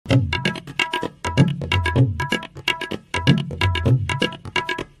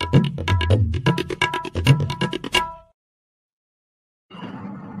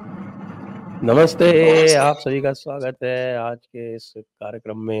नमस्ते। नमस्कार। आप सभी का स्वागत है आज के इस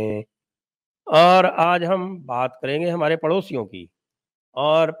कार्यक्रम में। और आज हम बात करेंगे हमारे पड़ोसियों की।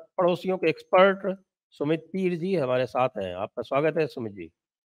 और पड़ोसियों के एक्सपर्ट सुमित पीर जी हमारे साथ हैं। आपका स्वागत है सुमित जी।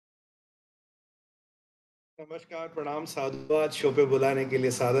 नमस्कार, प्रणाम, साधुवाद। शो पे बुलाने के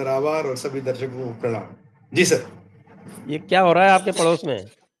लिए सादर आभार और सभी दर्शकों को प्रणाम। जी सर। ये क्या हो रहा है आपके पड़ोस में?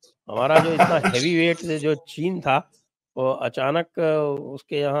 हमारा जो इतना हेवी वेट जो चीन था, वो अचानक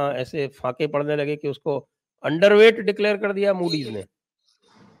उसके यहाँ ऐसे फाके पड़ने लगे कि उसको अंडरवेट डिक्लेयर कर दिया मूडीज ने।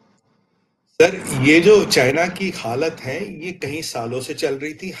 सर, ये जो चाइना की हालत है ये कई सालों से चल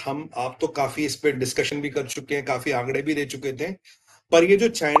रही थी। आप तो काफी इस पे डिस्कशन भी कर चुके हैं, काफी आंकड़े भी दे चुके थे। पर ये जो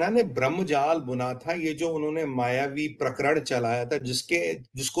चाइना ने ब्रह्मजाल बुना था, ये जो उन्होंने मायावी प्रकरण चलाया था,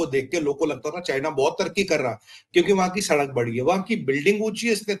 जिसको देख के लोगों को लगता था चाइना बहुत तरक्की कर रहा, क्योंकि वहां की सड़क बड़ी है, वहां की बिल्डिंग ऊंची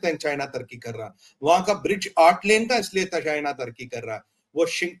है, इसलिए चाइना तरक्की कर रहा। वहां का ब्रिज 8 लेन का, इसलिए चाइना तरक्की कर रहा। वो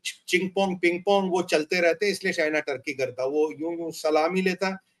चिंग पोंग पिंग पोंग वो चलते रहते, इसलिए चाइना तरक्की करता। वो यूं यूं सलामी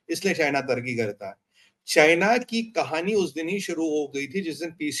लेता, इसलिए चाइना तरक्की करता है। चाइना की कहानी उस दिन ही शुरू हो गई थी जिस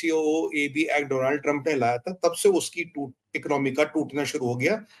दिन PCO AB act Donald Trump ने लाया था। तब से उसकी इकोनॉमी का टूटना शुरू हो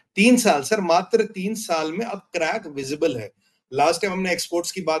गया। 3 साल सर, मात्र 3 साल में अब क्रैक विजिबल है। लास्ट टाइम हमने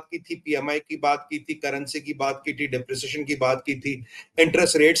एक्सपोर्ट्स की बात की थी, पीएमआई की बात की थी, करेंसी की बात की थी, डिप्रिसिएशन की बात की थी,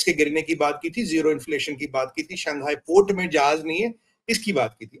 इंटरेस्ट रेट्स के गिरने की बात की थी, जीरो इन्फ्लेशन की बात की थी, शंघाई पोर्ट में जहाज नहीं है, इसकी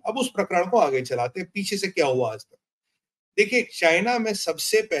बात की थी। अब उस प्रकरण को आगे चलाते पीछे से क्या हुआ आज तक। देखिए, चाइना में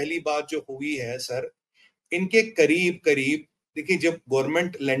सबसे पहली बात जो हुई है सर, इनके करीब करीब, देखिए, जब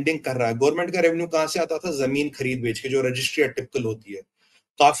गवर्नमेंट लेंडिंग कर रहा है, गवर्नमेंट का रेवेन्यू कहां से आता था? जमीन खरीद बेच के, जो रजिस्ट्री टिपिकल होती है।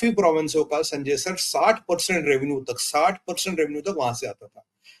 काफी प्रोविंसों का संजय सर 60% रेवेन्यू तक वहां से आता था।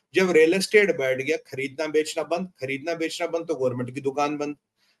 जब रियल एस्टेट बैठ गया, खरीदना बेचना बंद, तो गवर्नमेंट की दुकान बंद।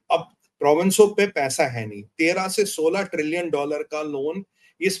 अब प्रोविंसों पे पैसा है नहीं। 13 से 16 ट्रिलियन डॉलर का लोन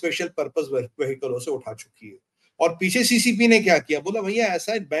ये स्पेशल पर्पस व्हीकलों से उठा चुकी है। और पीछे सीसीपी ने क्या किया? बोला भैया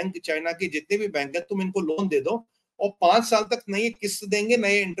ऐसा है, बैंक, चाइना के जितने भी बैंक है, तुम इनको लोन दे दो और 5 साल तक नए किस्त देंगे,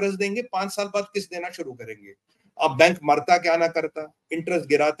 नए इंटरेस्ट देंगे, 5 साल बाद किस्त देना शुरू करेंगे। अब बैंक मरता क्या ना करता, इंटरेस्ट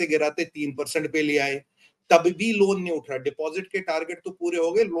गिराते गिराते 3% पे ले आए, तब भी लोन नहीं उठ रहा। डिपॉजिट के टारगेट तो पूरे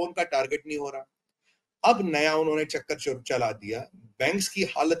हो गए, लोन का टारगेट नहीं हो रहा। अब नया उन्होंने चक्कर चला दिया। बैंक्स की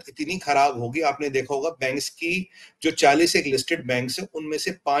हालत इतनी खराब होगी, आपने देखा होगा बैंक्स की, जो 40 एक लिस्टेड बैंक्स है, उनमें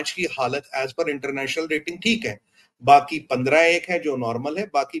से 5 की हालत एज पर इंटरनेशनल रेटिंग ठीक है, बाकी 15 एक है जो नॉर्मल है,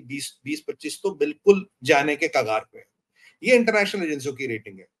 बाकी 20-25 तो बिल्कुल जाने के कगार पे है। ये इंटरनेशनल एजेंसियों की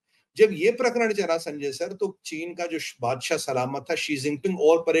रेटिंग है। जब ये प्रकरण चला संजय सर, तो चीन का जो बादशाह सलामत था शी जिनपिंग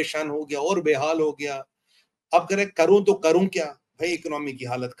और परेशान हो गया और बेहाल हो गया। अब करे करूं तो करूं क्या? भाई इकोनॉमी की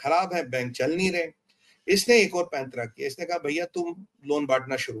हालत खराब है, बैंक चल नहीं रहे। इसने एक और पैंतरा किया, इसने कहा भैया तुम लोन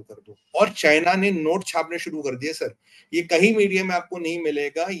बांटना शुरू कर दो। और चाइना ने नोट छापने शुरू कर दिए सर। ये कहीं मीडिया में आपको नहीं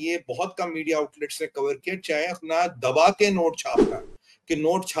मिलेगा, ये बहुत कम मीडिया आउटलेट्स ने कवर किया। चाइना दबा के नोट छाप रहा है कि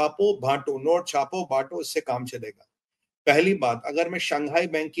नोट छापो बांटो, नोट छापो बांटो, इससे काम चलेगा। पहली बात, अगर मैं शंघाई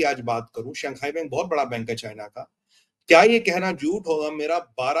बैंक की आज बात करूं, शंघाई बैंक बहुत बड़ा बैंक है चाइना का। क्या ये कहना झूठ होगा मेरा?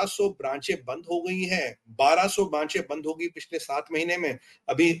 1200 ब्रांचें बंद हो गई हैं। 1200 ब्रांचें बंद होगी पिछले 7 महीने में।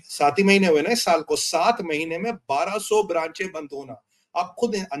 अभी 7 ही महीने हुए ना इस साल को, 7 महीने में 1200 ब्रांचें बंद होना, आप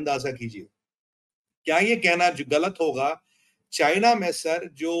खुद अंदाजा कीजिए। क्या ये कहना गलत होगा? चाइना में सर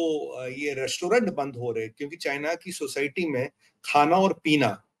जो ये रेस्टोरेंट बंद हो रहे, क्योंकि चाइना की सोसाइटी में खाना और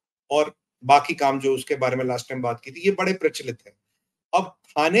पीना और बाकी काम, जो उसके बारे में लास्ट टाइम बात की थी, ये बड़े प्रचलित है। अब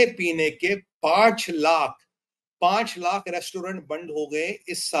खाने पीने के 5 लाख रेस्टोरेंट बंद हो गए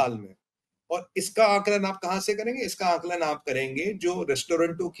इस साल में। और इसका आकलन आप कहां से करेंगे? इसका आकलन आप करेंगे जो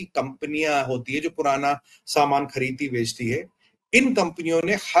रेस्टोरेंटों की कंपनियां होती है, जो पुराना सामान खरीदती बेचती है। इन कंपनियों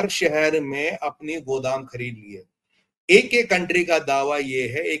ने हर शहर में अपनी गोदाम खरीद लिए। एक एक कंट्री का दावा ये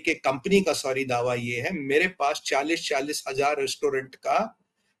है, एक एक कंपनी का सॉरी दावा ये है, मेरे पास 40-40 हजार रेस्टोरेंट का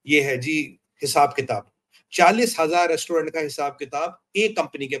ये है जी हिसाब किताब। 40,000 रेस्टोरेंट का हिसाब किताब एक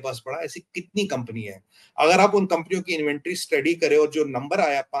कंपनी के पास पड़ा। ऐसी कितनी कंपनी है? अगर आप उन कंपनियों की इन्वेंट्री स्टडी करें और जो नंबर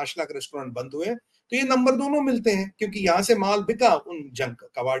आया 5 लाख रेस्टोरेंट बंद हुए, तो ये नंबर दोनों मिलते हैं, क्योंकि यहां से माल बिका, उन जंग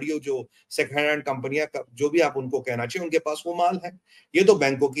कबाड़ियों, जो सेकंड हैंड कंपनियां, जो भी आप उनको कहना चाहिए, उनके पास वो माल है। ये तो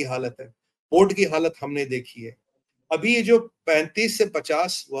बैंकों की हालत है। पोर्ट की हालत हमने देखी है। अभी ये जो 35 से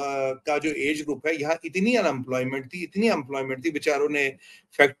 50 का जो एज ग्रुप है, यहाँ इतनी अनएम्प्लॉयमेंट थी, इतनी अनएम्प्लॉयमेंट थी, बेचारों ने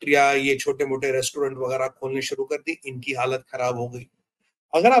फैक्ट्रियां, ये छोटे मोटे रेस्टोरेंट वगैरह खोलने शुरू कर दी, इनकी हालत खराब हो गई।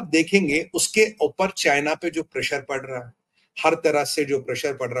 अगर आप देखेंगे उसके ऊपर चाइना पे जो प्रेशर पड़ रहा है, हर तरह से जो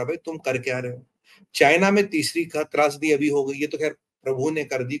प्रेशर पड़ रहा है, भाई तुम कर क्या रहे हो? चाइना में तीसरी का त्रासदी अभी हो गई, ये तो खैर प्रभु ने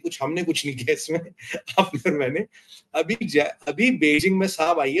कर दी, कुछ हमने कुछ नहीं किया इसमें। अब फिर मैंने अभी अभी बीजिंग में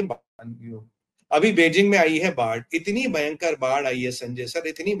साहब आइए, अभी बीजिंग में आई है बाढ़, इतनी भयंकर बाढ़ आई है संजय सर,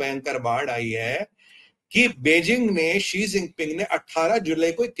 इतनी भयंकर बाढ़ आई है कि बीजिंग ने, शी जिनपिंग ने 18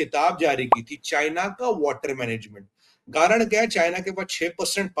 जुलाई को एक किताब जारी की थी, चाइना का वाटर मैनेजमेंट। कारण क्या है? चाइना के पास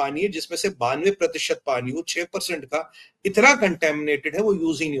 6% पानी है, जिसमें से 92% पानी, वो 6% का इतना कंटेमिनेटेड है, वो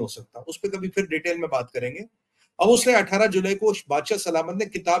यूज ही नहीं हो सकता। उस पर कभी फिर डिटेल में बात करेंगे। अब उसने 18 जुलाई को बादशाह सलामत ने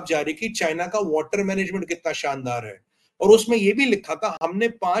किताब जारी की, चाइना का वाटर मैनेजमेंट कितना शानदार है। और उसमें यह भी लिखा था, हमने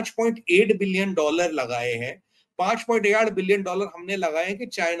 $5.8 बिलियन लगाए हैं, $5.8 बिलियन हमने लगाए कि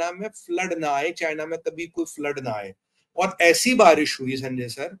चाइना में फ्लड ना आए, चाइना में कभी कोई फ्लड ना आए। और ऐसी बारिश हुई संजय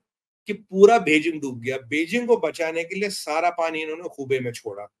सर कि पूरा बीजिंग डूब गया। बीजिंग को बचाने के लिए सारा पानी इन्होंने खूबे में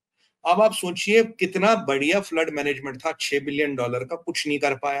छोड़ा। अब आप सोचिए कितना बढ़िया फ्लड मैनेजमेंट था, $6 बिलियन का, कुछ नहीं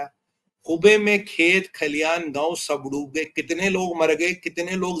कर पाया। हुबे में खेत खलियान गांव सब डूब गए, कितने लोग मर गए,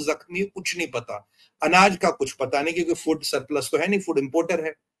 कितने लोग जख्मी, कुछ नहीं पता। अनाज का कुछ पता नहीं, क्योंकि फूड सरप्लस तो है नहीं, फूड इंपोर्टर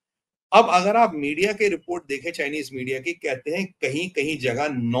है। अब अगर आप मीडिया के रिपोर्ट देखें, चाइनीज मीडिया की, कहते हैं कहीं कहीं जगह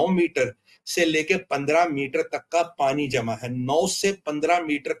 9 मीटर से लेकर 15 मीटर तक का पानी जमा है, 9 से 15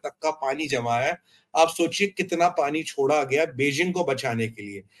 मीटर तक का पानी जमा है। आप सोचिए कितना पानी छोड़ा गया बीजिंग को बचाने के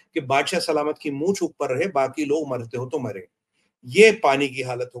लिए कि बादशाह सलामत की मूंछ ऊपर रहे, बाकी लोग मरते हो तो मरे। ये पानी की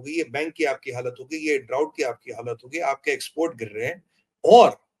हालत हो गई, ये बैंक की आपकी हालत हो गई, ये ड्राउट की आपकी हालत हो गई, आपके एक्सपोर्ट गिर रहे हैं।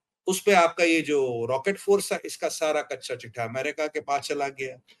 और उस पे आपका ये जो रॉकेट फोर्स है, इसका सारा कच्चा चिट्ठा अमेरिका के पास चला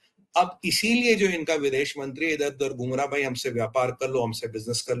गया। अब इसीलिए जो इनका विदेश मंत्री इधर उधर घूम रहा, भाई हमसे व्यापार कर लो, हमसे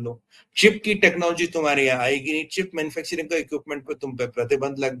बिजनेस कर लो, चिप की टेक्नोलॉजी तुम्हारे यहाँ आएगी नहीं, चिप मैन्युफैक्चरिंग का इक्विपमेंट पे तुम पे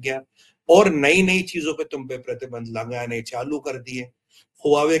प्रतिबंध लग गया, और नई नई चीजों पे तुम पे प्रतिबंध लगाने चालू कर दिए।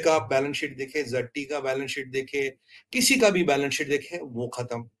 हुआवे का आप बैलेंस शीट देखे, ZT का बैलेंस शीट देखे, किसी का भी बैलेंस शीट देखे, वो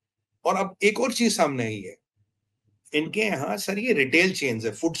खत्म। और अब एक और चीज सामने आई है, इनके यहाँ सर ये रिटेल चेन्स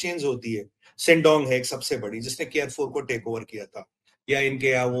है, फूड चेन्स होती है। सेंडोंग है एक सबसे बड़ी, जिसने केयरफोर को टेक ओवर किया था, या इनके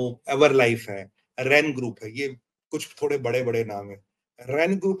यहाँ वो एवर लाइफ है, रेन ग्रुप है, ये कुछ थोड़े बड़े बड़े नाम है।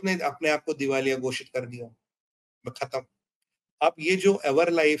 रेन ग्रुप ने अपने आप को दिवालिया घोषित कर दिया, खत्म। अब ये जो एवर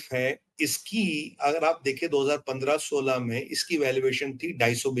लाइफ है, इसकी अगर आप देखें 2015-16 में इसकी वैल्यूएशन थी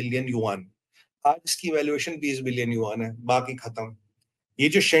 250 बिलियन युआन, आज इसकी वैल्यूएशन 20 बिलियन युआन है, बाकी खत्म। ये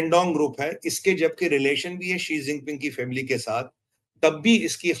जो शेंडोंग ग्रुप है, इसके जबकि रिलेशन भी है शी जिनपिंग की फैमिली के साथ, तब भी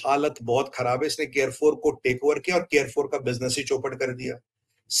इसकी हालत बहुत खराब है। इसने केयरफोर को टेक ओवर किया और केयरफोर का बिजनेस ही चौपट कर दिया।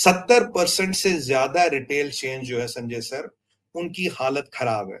 70% से ज्यादा रिटेल चेन जो है संजय सर, उनकी हालत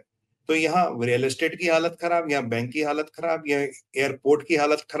खराब है। तो यहाँ रियल एस्टेट की हालत खराब, यहाँ बैंक की हालत खराब, यहाँ एयरपोर्ट की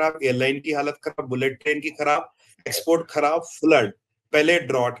हालत खराब, एयरलाइन की हालत खराब, बुलेट ट्रेन की खराब, एक्सपोर्ट खराब, फ्लड, पहले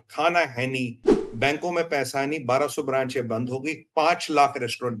ड्रॉट, खाना है नहीं, बैंकों में पैसा नहीं, 1200 ब्रांचें बंद हो गई, 5 लाख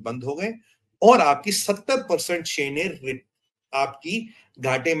रेस्टोरेंट बंद हो गए, और आपकी 70% चेनें आपकी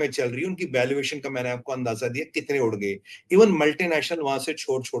घाटे में चल रही है। उनकी वैल्यूएशन का मैंने आपको अंदाजा दिया कितने उड़ गए। इवन मल्टीनेशनल वहां से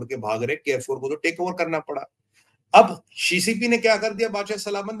छोड़ छोड़ के भाग रहे, केयरफोर को तो टेक ओवर करना पड़ा। अब सीसीपी ने क्या कर दिया, बादशाह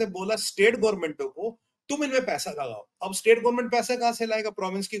सलामत ने बोला स्टेट गवर्नमेंटों को तुम इनमें पैसा लगाओ। अब स्टेट गवर्नमेंट पैसा कहां से लाएगा?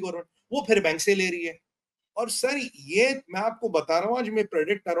 प्रोविंस की गवर्नमेंट, वो फिर बैंक से ले रही है। और सर ये मैं आपको बता रहा हूं, आज मैं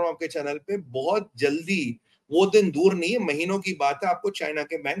प्रेडिक्ट कर रहा हूं आपके चैनल पे, बहुत जल्दी, वो दिन दूर नहीं है, महीनों की बात है, आपको चाइना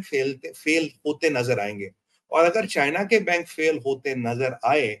के बैंक फेल होते नजर आएंगे। और अगर चाइना के बैंक फेल होते नजर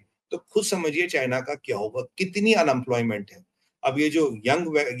आए तो खुद समझिए चाइना का क्या होगा, कितनी अनएम्प्लॉयमेंट है। अब ये जो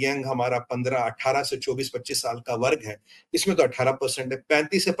यंग हमारा 15-18 से 24-25 साल का वर्ग है, इसमें तो 18% है।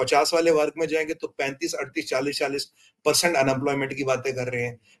 35 से 50 वाले वर्ग में जाएंगे तो 35, 38, 40% अनएम्प्लॉयमेंट की बातें कर रहे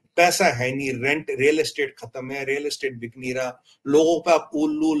हैं। पैसा है नहीं, रेंट, रियल एस्टेट खत्म है, रियल एस्टेट बिक नहीं रहा, लोगों पे आप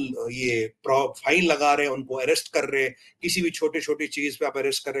उल ये फाइन लगा रहे हैं, उनको अरेस्ट कर रहे हैं, किसी भी छोटी छोटी चीज पे आप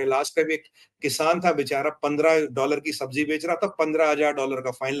अरेस्ट कर रहे हैं। लास्ट टाइम एक किसान था बेचारा, $15 की सब्जी बेच रहा था, $15,000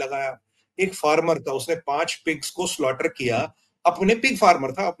 का फाइन लगाया। एक फार्मर था, उसने 5 पिग्स को स्लॉटर किया, अपने पिग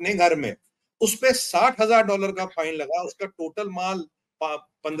फार्मर था अपने घर में, उस पे $60,000 का फाइन लगा, उसका टोटल माल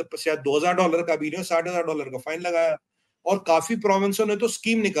 15 शायद $2,000 का भी नहीं, $60,000 का फाइन लगाया। और काफी प्रोविंसों ने तो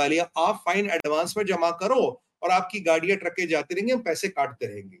स्कीम निकाली है, आप फाइन एडवांस में जमा करो और आपकी गाड़ियां ट्रकें जाती रहेंगी, हम पैसे काटते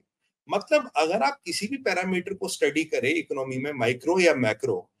रहेंगे। मतलब अगर आप किसी भी पैरामीटर को स्टडी करें इकोनॉमी में, माइक्रो या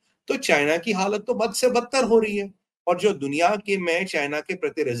मैक्रो, तो चाइना की हालत तो बद से बदतर हो रही है। और जो दुनिया के में चाइना के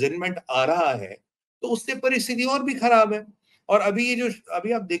प्रति रेजिलमेंट आ रहा है, तो उससे परिस्थिति और भी खराब है। और अभी ये जो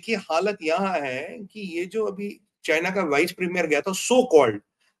अभी आप देखिए हालत यहाँ है कि ये जो अभी चाइना का वाइस प्रीमियर गया था, सो कॉल्ड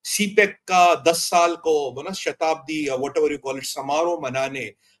सीपेक का 10 साल को बोला शताब्दी या whatever you call it समारोह मनाने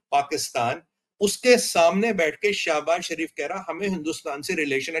पाकिस्तान, उसके सामने बैठ के शहबाज शरीफ कह रहा हमें हिंदुस्तान से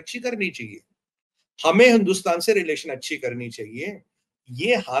रिलेशन अच्छी करनी चाहिए, हमें हिंदुस्तान से रिलेशन अच्छी करनी चाहिए।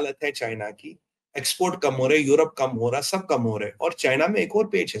 ये हालत है चाइना की। एक्सपोर्ट कम हो रहे, यूरोप कम हो रहा, सब कम हो रहे। और चाइना में एक और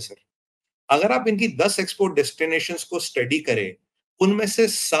पेच है सर, अगर आप इनकी 10 एक्सपोर्ट डेस्टिनेशंस को स्टडी करें, उनमें से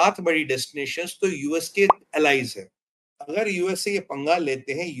 7 बड़ी डेस्टिनेशंस तो यूएस के एलाइज है। अगर यूएस से ये पंगा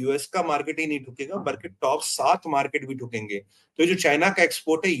लेते हैं, यूएस का मार्केट ही नहीं ठुकेगा बल्कि टॉप 7 मार्केट भी ठुकेंगे। तो जो चाइना का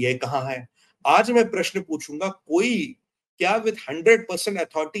एक्सपोर्ट है ये कहाँ है? आज मैं प्रश्न पूछूंगा, कोई क्या विद 100%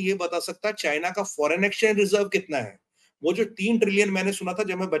 अथॉरिटी ये बता सकता है चाइना का फॉरेन एक्सचेंज रिजर्व कितना है? वो जो 3 ट्रिलियन मैंने सुना था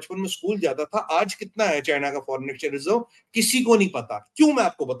जब मैं बचपन में स्कूल जाता था, आज कितना है चाइना का फॉरेन एक्सचेंज रिजर्व? किसी को नहीं पता। क्यों? मैं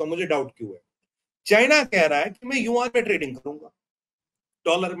आपको बताऊं मुझे डाउट क्यों है। चाइना कह रहा है कि मैं युआन में ट्रेडिंग करूंगा,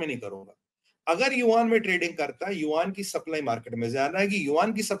 डॉलर में नहीं करूंगा। अगर युआन में ट्रेडिंग करता है, युआन की सप्लाई मार्केट में ज्यादा आएगी,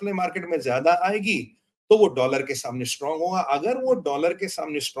 युआन की सप्लाई मार्केट में ज्यादा आएगी तो वो डॉलर के सामने स्ट्रांग होगा। अगर वो डॉलर के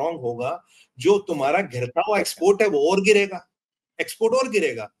सामने स्ट्रांग होगा, जो तुम्हारा गिरता हुआ एक्सपोर्ट है वो और गिरेगा, एक्सपोर्ट और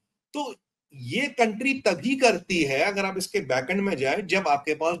गिरेगा। तो ये कंट्री तभी करती है, अगर आप इसके बैकएंड में जाए, जब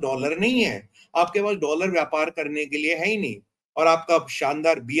आपके पास डॉलर नहीं है, आपके पास डॉलर व्यापार करने के लिए है ही नहीं। और आपका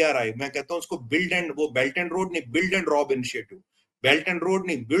शानदार बीआरआई, मैं कहता हूं उसको बिल्ड एंड, वो बेल्ट एंड रोड नहीं, build and rob initiative, belt and road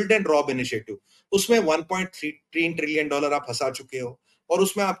नहीं, बिल्ड एंड रॉब इनिशिएटिव, उसमें 1.3 ट्रिलियन डॉलर आप फंसा चुके हो। और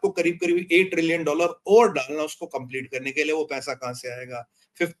उसमें आपको करीब करीब 8 ट्रिलियन डॉलर और डालना उसको कंप्लीट करने के लिए। वो पैसा कहां से आएगा?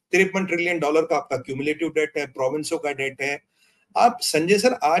 53 ट्रिलियन डॉलर का आपका क्यूमुलेटिव डेट है, प्रोविंसों का डेट है। आप संजय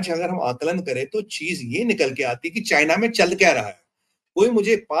सर, आज अगर हम आकलन करें तो चीज ये निकल के आती कि चाइना में चल क्या रहा है। कोई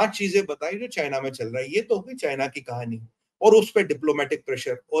मुझे 5 चीजें बताई जो चाइना में चल रहा है। ये तो होगी चाइना की कहानी, और उस पर डिप्लोमेटिक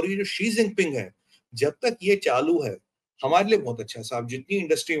प्रेशर। और ये जो शी जिनपिंग है, जब तक ये चालू है हमारे लिए बहुत अच्छा साहब। जितनी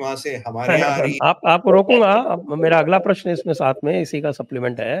इंडस्ट्री वहां से हमारे यहाँ आ रही आपको रोकूंगा। अब मेरा अगला प्रश्न इसमें साथ में इसी का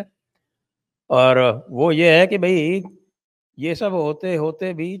सप्लीमेंट है, और वो ये है कि भाई ये सब होते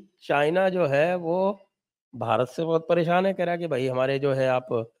होते भी चाइना जो है वो भारत से बहुत परेशान है। कह रहा है कि भाई हमारे जो है आप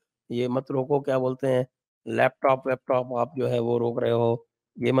ये मत रोको, क्या बोलते हैं, लैपटॉप वैपटॉप आप जो है वो रोक रहे हो,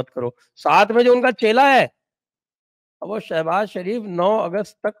 ये मत करो। साथ में जो उनका चेला है वो शहबाज शरीफ, 9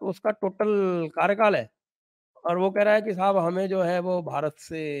 अगस्त तक उसका टोटल कार्यकाल है, और वो कह रहा है कि साहब हमें जो है वो भारत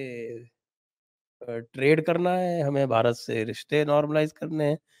से ट्रेड करना है, हमें भारत से रिश्ते नॉर्मलाइज करने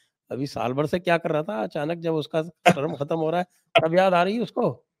हैं। अभी साल भर से क्या कर रहा था, अचानक जब उसका टर्म खत्म हो रहा है तब याद आ रही है उसको।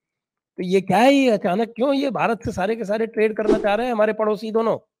 तो ये क्या है, ये अचानक क्यों ये भारत से सारे के सारे ट्रेड करना चाह रहे हैं हमारे पड़ोसी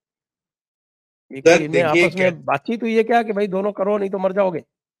दोनों? ये कोई सर इनमें देखिए आपस में बातचीत हुई है क्या कि भाई दोनों करो नहीं तो मर जाओगे?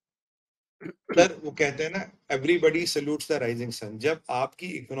 सर वो कहते हैं ना, everybody salutes the rising sun. जब आपकी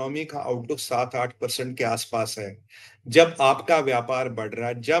इकोनॉमी का आउटलुक 7-8% के आसपास है, जब आपका व्यापार बढ़ रहा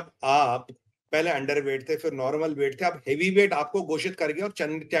है, जब आप पहले अंडर वेट थे, फिर नॉर्मल वेट थे, अब हेवी वेट आपको घोषित कर गया और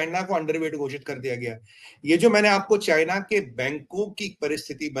चाइना को अंडर वेट घोषित कर दिया गया। ये जो मैंने आपको चाइना के बैंकों की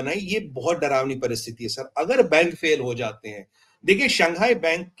परिस्थिति बनाई, ये बहुत डरावनी परिस्थिति है सर। अगर बैंक फेल हो जाते हैं, देखिए शंघाई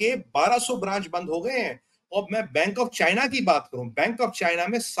बैंक के 1200 ब्रांच बंद हो गए हैं। और मैं बैंक ऑफ चाइना की बात करूं, बैंक ऑफ चाइना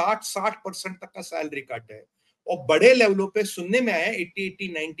में 60% तक का सैलरी कट है। और बड़े लेवलों पे सुनने में आया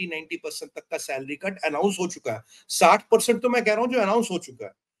 80-90% तक का सैलरी कट अनाउंस हो चुका है। 60% तो मैं कह रहा हूं जो अनाउंस हो चुका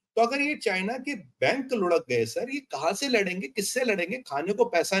है। तो अगर ये चाइना के बैंक लुढ़क गए सर, ये कहां से लड़ेंगे, किससे लड़ेंगे? खाने को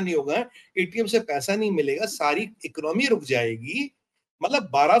पैसा नहीं होगा, एटीएम से पैसा नहीं मिलेगा, सारी इकोनॉमी रुक जाएगी। मतलब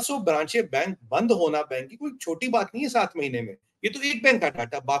 1200 ब्रांचें बैंक बंद होना, बैंक की कोई छोटी बात नहीं है 7 महीने में। ये तो एक बैंक का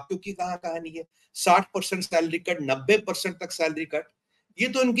डाटा, बाकियों की कहां कहानी है? 60% सैलरी कट, 90% तक सैलरी कट, ये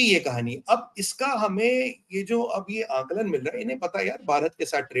तो इनकी ये कहानी। अब इसका हमें ये जो अब ये आकलन मिल रहा है, इन्हें पता यार भारत के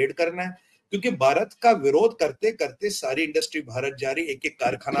साथ ट्रेड करना है, क्योंकि भारत का विरोध करते करते सारी इंडस्ट्री भारत जा रही, एक एक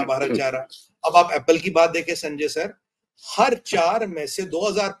कारखाना भारत जा रहा। अब आप एप्पल की बात देखें संजय सर, हर 4 में से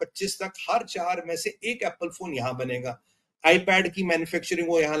 2025 तक हर 4 में से एक एप्पल फोन यहां बनेगा। आईपैड की मैन्युफैक्चरिंग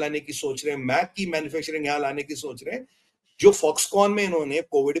वो यहां लाने की सोच रहे हैं, मैक की मैन्युफैक्चरिंग यहां लाने की सोच रहे हैं। जो फॉक्सकॉन में इन्होंने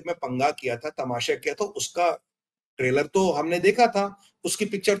कोविड में पंगा किया था, तमाशा किया था, उसका ट्रेलर तो हमने देखा था, उसकी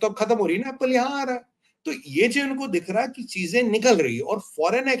पिक्चर तो अब खत्म हो रही है ना, एप्पल यहां आ रहा है। तो ये जो इनको दिख रहा है कि चीजें निकल रही है। और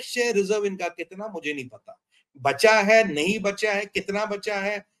फॉरेन एक्सचेंज रिजर्व इनका कितना मुझे नहीं पता, बचा है नहीं बचा है, कितना बचा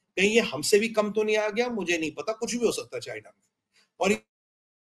है, कहीं ये हमसे भी कम तो नहीं आ गया, मुझे नहीं पता, कुछ भी हो सकता है चाइना में। और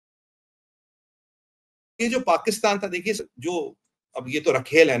ये जो पाकिस्तान था, देखिए जो, अब ये तो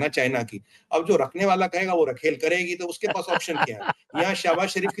रखेल है ना चाइना की, अब जो रखने वाला कहेगा वो रखेल करेगी, तो उसके पास ऑप्शन क्या है? यहाँ शहबाज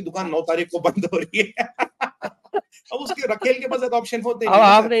शरीफ की दुकान 9 तारीख को बंद हो रही है। अब उसके रखेल के पास ऑप्शन होते अब नहीं ना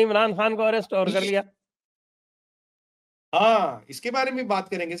सर। आपने इमरान खान को अरेस्ट और कर लिया। हाँ, इसके बारे में बात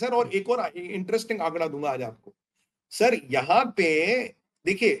करेंगे सर। और एक और इंटरेस्टिंग आंकड़ा दूंगा आज आपको सर, यहाँ पे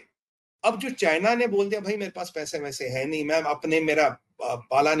देखिए, अब जो चाइना ने बोल दिया भाई मेरे पास पैसे वैसे है नहीं, मैं अपने, मेरा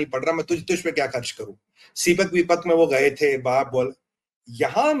पाला नहीं पड़ रहा, मैं तुझ पे क्या खर्च करूं। सीपक विपक में वो गए थे, बाप बोल,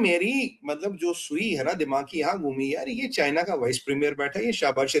 यहाँ मेरी मतलब जो सुई है ना दिमाग की, यहाँ घूमी यार, ये चाइना का वाइस प्रीमियर बैठा है, ये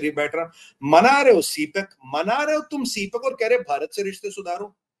शहबाज शरीफ बैठ रहा, मना रहे हो सीपक, मना रहे हो तुम सीपक, और कह रहे भारत से रिश्ते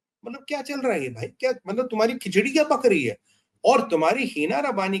सुधारो। मतलब क्या चल रहा है ये भाई? क्या मतलब तुम्हारी खिचड़ी क्या पक रही है? और तुम्हारी हीना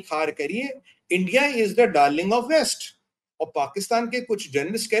रबानी खार करिए, India is the darling of west, और पाकिस्तान के कुछ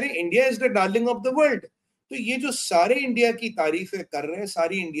जर्नलिस्ट कह रहे हैं India is the darling of the world. तो ये जो सारे इंडिया की तारीफें कर रहे हैं,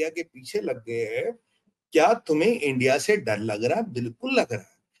 सारी इंडिया के पीछे लग गए हैं, क्या तुम्हें इंडिया से डर लग रहा है? बिल्कुल लग रहा है।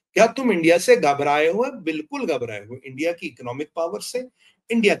 क्या तुम इंडिया से घबराए हो? बिल्कुल घबराए हो। इंडिया की इकोनॉमिक पावर से,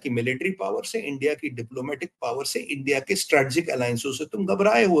 इंडिया की मिलिट्री पावर से, इंडिया की डिप्लोमेटिक पावर से, इंडिया के स्ट्रेटेजिक अलायंसों से तुम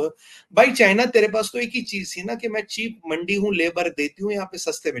घबराए हो। भाई चाइना, तेरे पास तो एक ही चीज थी ना कि मैं चीप मंडी हूं, लेबर देती हूँ, यहाँ पे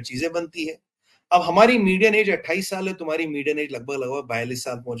सस्ते में चीजें बनती है। अब हमारी मीडियन एज 28 साल है, तुम्हारी मीडियन एज लगभग लगभग 42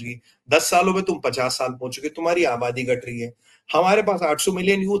 साल पहुंच गई। 10 सालों में तुम 50 साल पहुंच चुके, तुम्हारी आबादी घट रही है। हमारे पास 800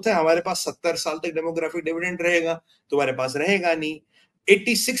 मिलियन यूथ है, हमारे पास 70 साल तक डेमोग्राफिक डिविडेंड रहेगा, तुम्हारे पास रहेगा नहीं।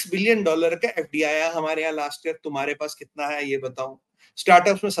 $86 बिलियन का एफडीआई आया हमारे यहाँ लास्ट ईयर, तुम्हारे पास कितना है ये बताओ।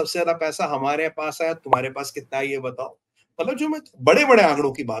 स्टार्टअप्स में सबसे ज्यादा पैसा हमारे पास आया, तुम्हारे पास कितना है ये बताओ। मतलब जो मैं बड़े बड़े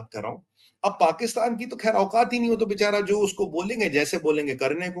आंकड़ों की बात कर रहा हूँ। अब पाकिस्तान की तो खैर औकात ही नहीं हो, तो बेचारा जो उसको बोलेंगे जैसे बोलेंगे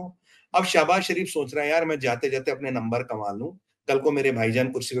करने को। अब शहबाज शरीफ सोच रहा है यार मैं जाते जाते अपने नंबर कमा लूं, कल को मेरे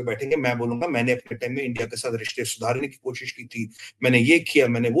भाईजान कुर्सी पे बैठेंगे, मैं बोलूंगा मैंने अपने टाइम में इंडिया के साथ रिश्ते सुधारने की कोशिश की थी, मैंने ये किया,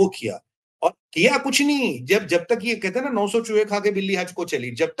 मैंने वो किया। और किया कुछ नहीं। जब जब तक ये कहते हैं ना 900 चूहे खा के बिल्ली हज को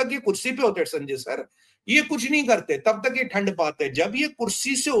चली, जब तक ये कुर्सी पे होते संजय सर, ये कुछ नहीं करते, तब तक ये ठंड पाते। जब ये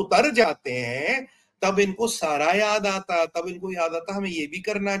कुर्सी से उतर जाते हैं तब इनको सारा याद आता, तब इनको याद आता हमें ये भी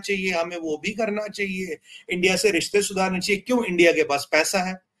करना चाहिए, हमें वो भी करना चाहिए, इंडिया से रिश्ते सुधारने चाहिए। क्यों? इंडिया के पास पैसा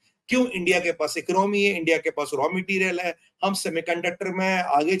है। क्यों? इंडिया के पास इकोनॉमी है, इंडिया के पास रॉ मटेरियल है, हम सेमीकंडक्टर में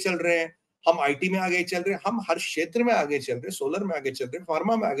आगे चल रहे हैं, हम आईटी में आगे चल रहे हैं, हम हर क्षेत्र में आगे चल रहे हैं, सोलर में आगे चल रहे हैं,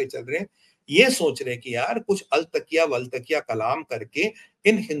 फार्मा में आगे चल रहे हैं। ये सोच रहे हैं कि यार कुछ अलतकिया वलतकिया कलाम करके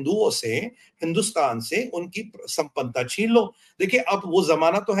इन हिंदुओं से, हिंदुस्तान से उनकी संपन्नता छीन लो। देखिए अब वो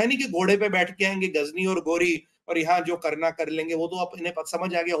जमाना तो है नहीं कि घोड़े पे बैठ के आएंगे गजनी और गोरी और यहाँ जो करना कर लेंगे, वो तो अब इन्हें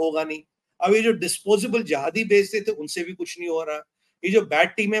समझ आ गया होगा नहीं। अब ये जो डिस्पोजेबल जहादी बेचते थे उनसे भी कुछ नहीं हो रहा, ये जो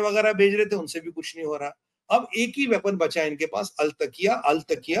बैट टीमें वगैरह भेज रहे थे उनसे भी कुछ नहीं हो रहा। अब एक ही वेपन बचा है इनके पास, अलतकिया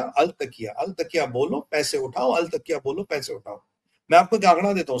अलतकिया अलतकिया। अलतकिया बोलो पैसे उठाओ, अलतकिया बोलो पैसे उठाओ। मैं आपको एक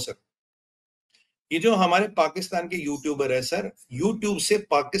आंकड़ा देता हूं सर, ये जो हमारे पाकिस्तान के यूट्यूबर है सर, यूट्यूब से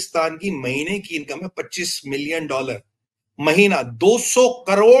पाकिस्तान की महीने की इनकम है $25 मिलियन महीना, 200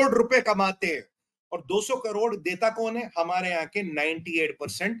 करोड़ रुपए कमाते हैं। और 200 करोड़ देता कौन है? हमारे यहाँ के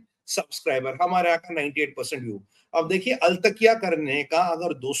 98% सब्सक्राइबर, हमारे यहाँ का 98% व्यू। अब देखिए अलतकिया करने का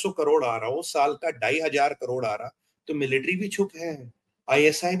अगर 200 करोड़ आ रहा हो, साल का 2,500 करोड़ आ रहा, तो मिलिट्री भी चुप है,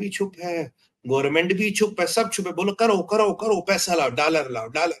 आईएसआई भी चुप है, गवर्नमेंट भी चुप है, सब चुप है। बोलो करो करो करो, पैसा लाओ, डॉलर लाओ,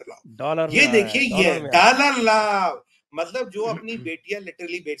 डॉलर लाओ। डॉलर में ये आया देखिए है, ये डॉलर में आया डॉलर लाओ। मतलब जो है। अपनी बेटियां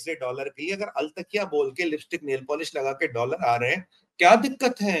लिटरली बेच रहे डॉलर के लिए, अगर अलतकिया बोल के लिपस्टिक नेल पॉलिश लगा के डॉलर आ रहे हैं, क्या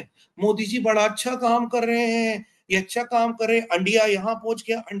दिक्कत है? मोदी जी बड़ा अच्छा काम कर रहे हैं, ये अच्छा काम कर रहे हैं, इंडिया यहाँ पहुंच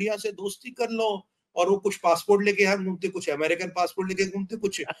गया, इंडिया से दोस्ती कर लो। और वो कुछ पासपोर्ट लेके यहाँ घूमते, कुछ अमेरिकन पासपोर्ट लेके घूमते,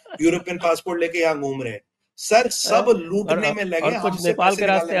 कुछ यूरोपियन पासपोर्ट लेके यहाँ घूम रहे हैं। सर सब लूटने में लगे, और कुछ हमसे नेपाल पैसे के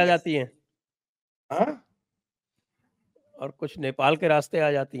रास्ते आ निकालेंगे। जाती हैं, हाँ और कुछ नेपाल के रास्ते आ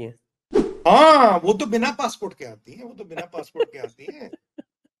जाती हैं। हाँ, वो तो बिना पासपोर्ट के आती है, वो तो बिना पासपोर्ट के आती है।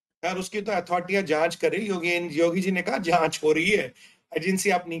 यार उसकी तो अथॉरिटियां जांच कर रही, योगी जी ने कहा जांच हो रही है, एजेंसी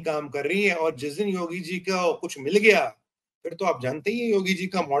अपनी काम कर रही है। और जिस दिन योगी जी को कुछ मिल गया, फिर तो आप जानते ही हैं योगी जी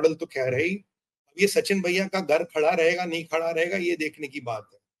का मॉडल तो खैर है ही। अब ये सचिन भैया का घर खड़ा रहेगा नहीं खड़ा रहेगा, ये देखने की बात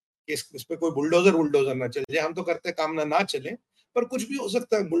है कि इस पे कोई बुलडोजर वुलडोजर ना चल जाए। हम तो करते काम ना चले, पर कुछ भी हो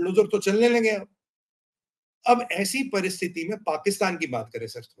सकता है, बुलडोजर तो चलने लगे अब। अब ऐसी परिस्थिति में पाकिस्तान की बात करें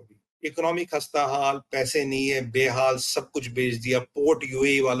सर, थोड़ी इकोनॉमी खस्ता हाल, पैसे नहीं है, बेहाल, सब कुछ बेच दिया, पोर्ट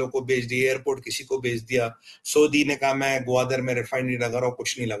यूएई वालों को बेच दिया, एयरपोर्ट किसी को बेच दिया। सऊदी ने कहा मैं ग्वादर में रिफाइनरी लगा रहा हूँ,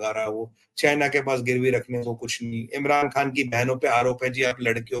 कुछ नहीं लगा रहा वो। चाइना के पास गिरवी रखने को कुछ नहीं। इमरान खान की बहनों पे आरोप है जी आप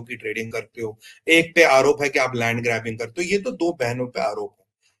लड़कियों की ट्रेडिंग करते हो, एक पे आरोप है कि आप लैंड ग्रैबिंग करते हो। ये तो दो बहनों पे आरोप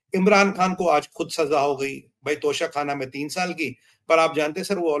है। इमरान खान को आज खुद सजा हो गई भाई, तोशा खाना में 3 साल की। पर आप जानते हैं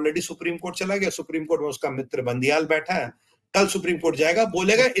सर वो ऑलरेडी सुप्रीम कोर्ट चला गया, सुप्रीम कोर्ट में उसका मित्र बंदियाल बैठा है, कल सुप्रीम कोर्ट जाएगा,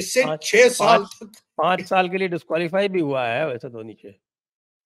 बोलेगा इससे पाँच 6 साल पाँच तक। 5 साल के लिए डिस्क्वालीफाई भी हुआ है वैसे तो नीचे।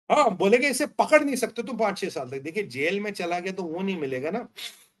 हाँ बोलेगा इसे पकड़ नहीं सकते तुम 5-6 साल तक। देखिए जेल में चला गया तो वो नहीं मिलेगा ना,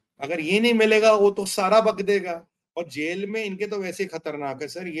 अगर ये नहीं मिलेगा वो तो सारा बक देगा। और जेल में इनके तो वैसे ही खतरनाक है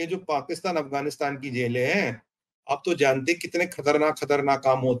सर, ये जो पाकिस्तान अफगानिस्तान की जेलें हैं, आप तो जानते कितने खतरनाक खतरनाक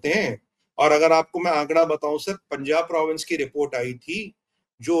काम होते हैं। और अगर आपको मैं आंकड़ा बताऊं सर, पंजाब प्रोविंस की रिपोर्ट आई थी,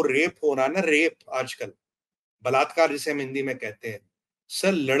 जो रेप हो रहा है ना, रेप आजकल बलात्कार जिसे हम हिंदी में कहते हैं,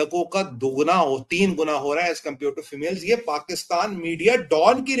 सर लड़कों का 2 गुना हो 3 गुना हो रहा है एज कम्पेयर टू फीमेल्स। ये पाकिस्तान मीडिया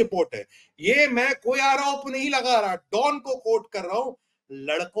डॉन की रिपोर्ट है, ये मैं कोई आरोप नहीं लगा रहा, डॉन को कोट कर रहा हूं।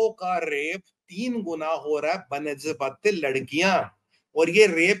 लड़कों का रेप 3 गुना हो रहा है बनस्बत लड़कियां। और ये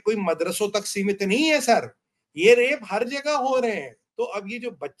रेप कोई मदरसों तक सीमित नहीं है सर, ये रेप हर जगह हो रहे हैं। तो अब ये जो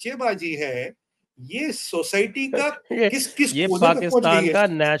बच्चेबाजी है, ये सोसाइटी का ये किस किस ये कोने पे पहुंच गई पाकिस्तान है। का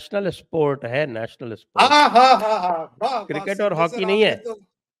नेशनल स्पोर्ट है, नेशनल स्पोर्ट। हाँ हाँ हाँ हाँ, वाह वाह क्रिकेट और संजय सर, हॉकी नहीं है। आपने तो,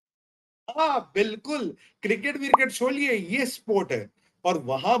 हाँ बिल्कुल, क्रिकेट विकेट छोड़िए, ये स्पोर्ट है। और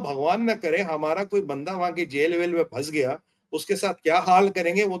वहां भगवान न करे हमारा कोई बंदा वहां की जेल वेल में फंस गया, उसके साथ क्या हाल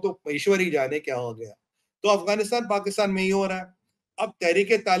करेंगे वो तो ईश्वर ही जाने क्या हो गया। तो अफगानिस्तान पाकिस्तान में ही हो रहा है। अब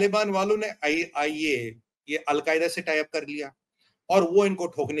तहरीके तालिबान वालों ने आइए ये अलकायदा से टाई अप कर लिया, और वो इनको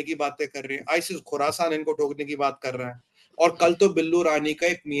ठोकने की बातें कर रहे हैं। आइसिस खुरासान इनको ठोकने की बात कर रहा है। और कल तो बिल्लू रानी का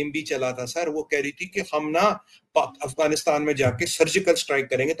एक मीम भी चला था सर, वो कह रही थी कि हम ना अफगानिस्तान में जाके सर्जिकल स्ट्राइक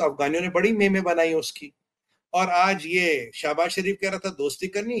करेंगे, तो अफगानियों ने बड़ी मीमें बनाई उसकी। और आज ये शहबाज शरीफ कह रहा था दोस्ती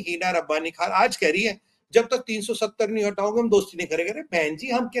करनी, हीना रब्बानी खान आज कह रही है जब तक 370 नहीं हटाओगे हम दोस्ती नहीं करेंगे। अरे बहन जी,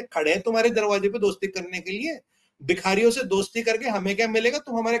 हम क्या खड़े हैं तुम्हारे दरवाजे पे दोस्ती करने के लिए? भिखारियों से दोस्ती करके हमें क्या मिलेगा?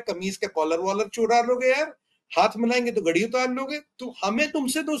 तुम हमारे कमीज के कॉलर वॉलर चुरा लोगे यार, हाथ मिलाएंगे तो घड़ी उतार लोगे। तो हमें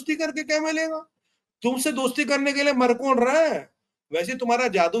तुमसे दोस्ती करके क्या मिलेगा? तुमसे दोस्ती करने के लिए मर कौन रहा है? वैसे तुम्हारा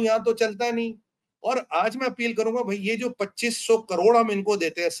जादू यहां तो चलता नहीं। और आज मैं अपील करूंगा भाई, ये जो 2500 करोड़ हम इनको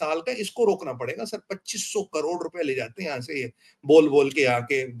देते हैं साल का, इसको रोकना पड़ेगा सर। 2500 करोड़ रुपए ले जाते हैं यहाँ से ये, बोल बोल के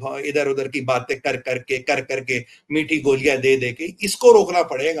आके, इधर उधर की बातें कर करके, मीठी गोलियां दे दे के, इसको रोकना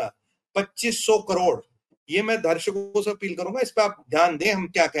पड़ेगा। 2500 करोड़, ये मैं दर्शकों से अपील करूंगा, इस पर आप ध्यान दें हम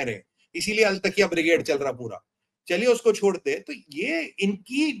क्या कह रहे हैं। इसीलिए अलतकिया ब्रिगेड चल रहा पूरा। चलिए उसको छोड़ते। तो ये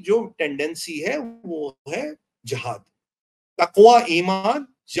इनकी जो टेंडेंसी है वो है जिहाद, तकवा, ईमान,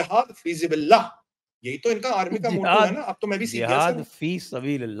 जिहाद फीजिबिल्लाह। यही तो इनका आर्मी का मोटो है जिहाद, ना। अब तो मैं भी सीख गया जिहाद सर। फी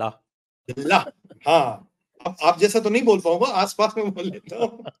सबीलिल्लाह। बिल्लाह, हाँ। अब आप जैसा तो नहीं बोल पाऊंगा, आसपास में बोल लेता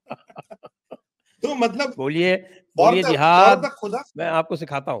हूँ। तो मतलब बोलिए, फॉर बोलिए द फॉर जिहाद। द खुदा। मैं आपको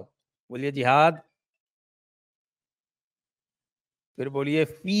सिखाता हूँ। बोलिए जिहाद, फिर बोलिए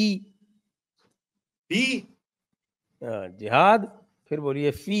फी। फी, जिहाद, फिर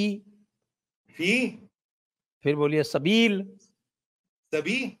बोलिए फी, फी, फिर बोलिए सबील।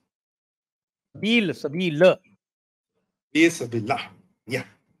 सभी, सबील, सबील, फी सबिल्लाह, या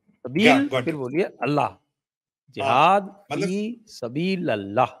सबील, गॉट फिर इट। बोलिए अल्लाह। हाँ, जिहाद फी मतलब सबील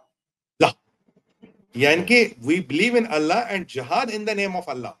अल्लाह। ला, यानी कि we believe in Allah and jihad in the name of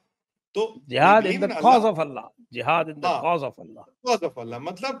Allah. तो we jihad in believe the in cause Allah. Of Allah, jihad in the हाँ, cause of Allah. Cause of Allah,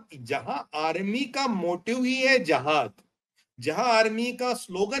 मतलब जहां आर्मी का motive ही है जहाद, जहां army का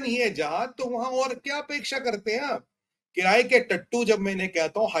slogan ही है जहाद, तो वहां और क्या अपेक्षा करते हैं आप? किराए के टट्टू, जब मैंने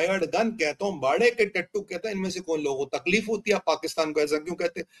कहता हूँ हायर्ड गन कहता हूँ, बाड़े के टट्टू कहता है, इनमें से कौन लोगों को तकलीफ होती है? आप पाकिस्तान को ऐसा क्यों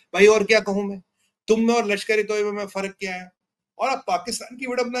कहते हैं भाई? और क्या कहूं मैं, तुम में और लश्करी तोयबे में फर्क क्या है? और आप पाकिस्तान की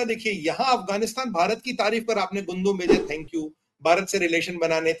विडंबना देखिए, यहां अफगानिस्तान भारत की तारीफ पर आपने गुंदुम भेजे, थैंक यू। भारत से रिलेशन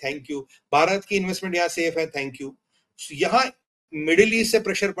बनाने, थैंक यू। भारत की इन्वेस्टमेंट यहाँ सेफ है, थैंक यू। यहाँ मिडिल ईस्ट से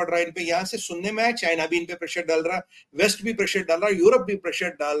प्रेशर पड़ रहा है इन पे, यहां से सुनने में आया चाइना भी इन पे प्रेशर डाल रहा है, वेस्ट भी प्रेशर डाल रहा है, यूरोप भी प्रेशर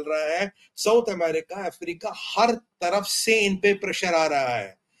डाल रहा है, साउथ अमेरिका, अफ्रीका, हर तरफ से इन पे प्रेशर आ रहा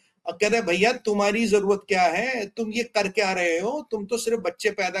है। और कह रहे भैया तुम्हारी जरूरत क्या है? तुम ये कर क्या रहे हो? तुम तो सिर्फ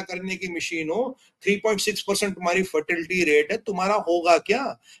बच्चे पैदा करने की मशीन हो। 3.6% तुम्हारी फर्टिलिटी रेट है, तुम्हारा होगा क्या?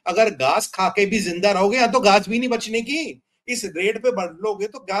 अगर घास खा के भी जिंदा रहोगे, या तो घास भी नहीं बचने की। इस रेट पे बढ़ लोगे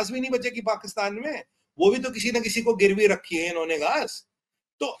तो घास भी नहीं बचेगी पाकिस्तान में। वो भी तो किसी ना किसी को गिरवी रखी है इन्होंने घास।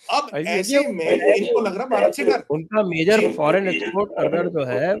 तो अब देखिए ऐसे में इनको लग रहा भारत से डर। उनका मेजर जी, फॉरेन एक्सपोर्ट अर्नर जो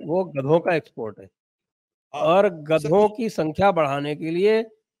है वो गधों का एक्सपोर्ट है। हाँ और सर। गधों की संख्या बढ़ाने के लिए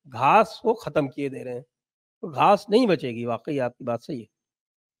घास को खत्म किए दे रहे हैं। तो घास नहीं बचेगी, वाकई आपकी बात सही है।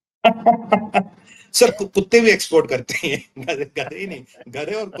 सर कुत्ते भी एक्सपोर्ट करते हैं, गधे गधे ही नहीं,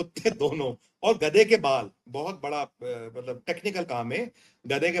 गधे और कुत्ते दोनों। और गधे के बाल बहुत बड़ा मतलब टेक्निकल काम है,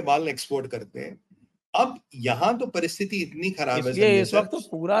 गधे के बाल एक्सपोर्ट करते हैं। अब यहाँ तो परिस्थिति इतनी खराब है इसलिए संजय इस सर। वक्त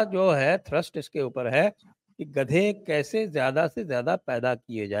पूरा जो है थ्रस्ट इसके ऊपर है कि गधे कैसे ज्यादा से ज्यादा पैदा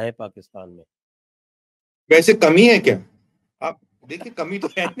किए जाएं पाकिस्तान में। वैसे कमी है क्या? आप देखिए, कमी तो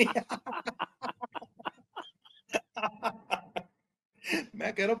है नहीं।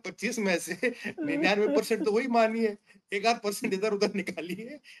 मैं कह रहा हूँ 25 में से 99% तो वही मानिए, एक आध परसेंट इधर उधर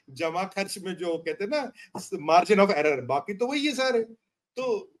निकालिए, जमा खर्च में जो कहते हैं ना मार्जिन ऑफ एरर, बाकी तो वही है सर। तो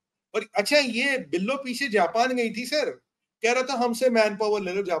और अच्छा, ये बिल्लो पीछे जापान गई थी सर, कह रहा था हमसे मैन पावर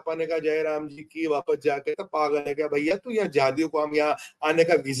ले लो जापान ने कहा जयराम जी की, वापस जाके तो पागल है क्या भैया तू? यहाँ जहादियों को हम यहाँ आने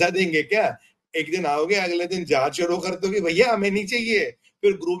का वीजा देंगे क्या? एक दिन आओगे, अगले दिन जहाज शुरू कर दोगे, भैया हमें नहीं चाहिए।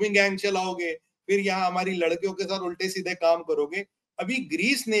 फिर ग्रूमिंग गैंग चलाओगे, फिर यहाँ हमारी लड़कियों के साथ उल्टे सीधे काम करोगे। अभी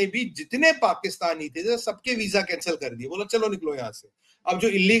ग्रीस ने भी जितने पाकिस्तानी थे सबके वीजा कैंसिल कर दिए, बोला चलो निकलो यहां से। अब जो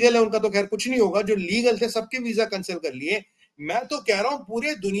इलीगल है उनका तो खैर कुछ नहीं होगा, जो लीगल थे सबके वीजा कैंसिल कर लिए। मैं तो कह रहा हूं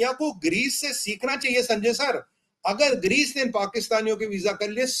पूरे दुनिया को ग्रीस से सीखना चाहिए संजय सर। अगर ग्रीस ने इन पाकिस्तानियों के वीजा कर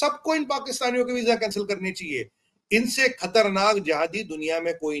लिए, सबको इन पाकिस्तानियों के वीजा कैंसिल करने चाहिए। इनसे खतरनाक जहादी दुनिया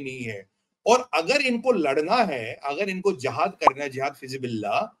में कोई नहीं है। और अगर इनको लड़ना है, अगर इनको जिहाद करना है, जिहाद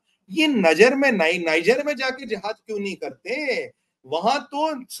फिजिबिल्लाह, ये नजर में नाइजर में जाके जिहाद क्यों नहीं करते? वहां तो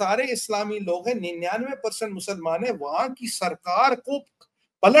सारे इस्लामी लोग हैं, 99% मुसलमान है, वहां की सरकार को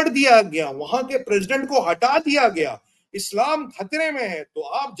पलट दिया गया, वहां के प्रेसिडेंट को हटा दिया गया, इस्लाम खतरे में है, तो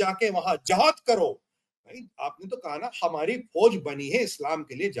आप जाके वहां जिहाद करो। भाई आपने तो कहा ना हमारी फौज बनी है इस्लाम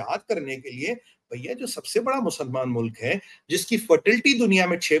के लिए, जिहाद करने के लिए। भैया जो सबसे बड़ा मुसलमान मुल्क है, जिसकी फर्टिलिटी दुनिया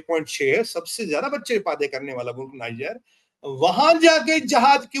में 6.6 है, सबसे ज्यादा बच्चे पैदा करने वाला मुल्क नाइजर, वहां जाके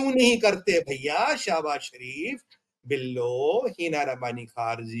जिहाद क्यों नहीं करते भैया? शाहबाज शरीफ, बिल्लो, हिना रबानी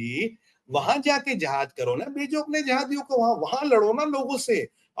खारजी, वहां जाके जिहाद करो ना, भेजो अपने जिहादियों को वहां, वहां लड़ो ना लोगों से,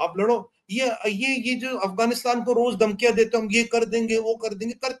 आप लड़ो। ये जो अफगानिस्तान को रोज धमकियां देते हम ये कर देंगे वो कर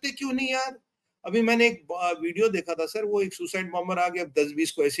देंगे, करते क्यों नहीं यार? अभी मैंने एक वीडियो देखा था सर, वो एक सुसाइड बॉम्बर आ गया,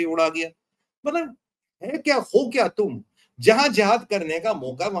 10-20 को ऐसे ही उड़ा गया। मतलब है क्या, हो क्या तुम? जहां जिहाद करने का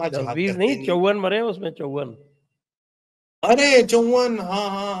मौका वहां जिहाद 10-20 करते नहीं, नहीं। 54 मरे उसमें, 54। अरे 54, हाँ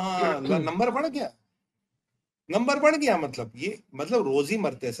हाँ हाँ, नंबर बढ़ गया, नंबर बढ़ गया। मतलब ये मतलब रोज ही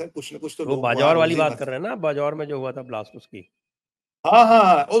मरते हैं सर, कुछ ना कुछ तो वो लोग वहां बाजौर रोज वाली ही बात कर मरते रहे हैं ना, बाजौर में जो हुआ था ब्लास्ट उसकी। हैं। हाँ हाँ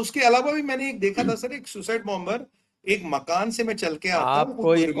हाँ। और उसके अलावा भी मैंने एक देखा था सर, एक सुसाइड बॉम्बर, एक मकान से मैं चल के आता हूँ, आपको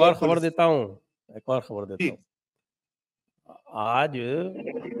कोई एक और रिमोट खबर पर। देता हूँ, एक और खबर देता हूँ। ठीक। आज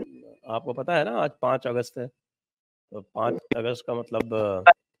आपको पता है ना, आज 5 अगस्त है, तो 5 अगस्त का मतलब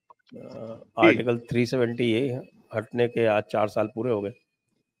ठीक। आर्टिकल 370 हटने के आज 4 साल पूरे हो गए।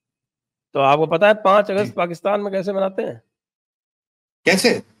 तो आपको पता है 5 अगस्त ठीक। पाकिस्तान में कैसे मनाते हैं?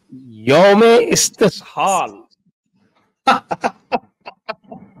 कैसे? यौमे इस्तिसाल।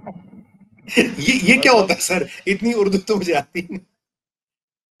 ये क्या होता मतलब है सर? इतनी उर्दू तो मुझे आती नहीं।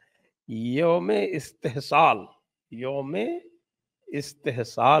 यौमे इस्तिसाल, यौमे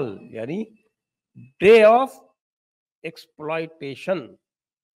इस्तिसाल यानी day of exploitation.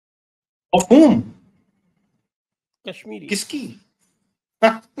 Of whom? Kashmiri. किसकी?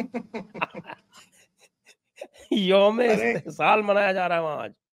 यौमे अरे इस्तिसाल मनाया जा रहा है वहां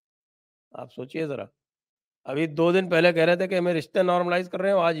आज। आप सोचिए जरा, अभी 2 दिन पहले कह रहे थे कि हमें रिश्ते नॉर्मलाइज कर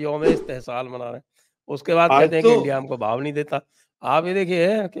रहे हो, आज यौमे इस्तिसाल मना रहे हैं। उसके बाद आज कहते हैं कि तो इंडिया हमको भाव नहीं देता। आप ये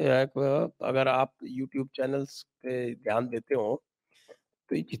देखिए कि अगर आप यूट्यूब चैनल्स पे ध्यान देते हो,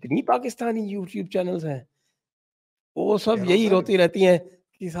 तो ये जितनी पाकिस्तानी यूट्यूब चैनल्स हैं, वो सब कह रहा हूं यही सर, रोती रहती हैं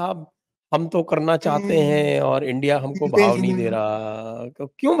कि साहब हम तो करना चाहते हैं और इंडिया हमको भाव नहीं दे रहा। तो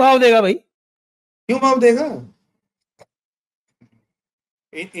क्यों भाव देगा भाई? क्यों माफ देगा?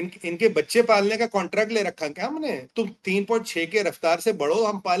 इनके बच्चे पालने का कॉन्ट्रैक्ट ले रखा क्या हमने? तुम 3.6 के रफ्तार से बढ़ो,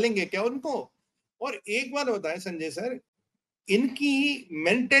 हम पालेंगे क्या उनको? और एक बात बताएं संजय सर, इनकी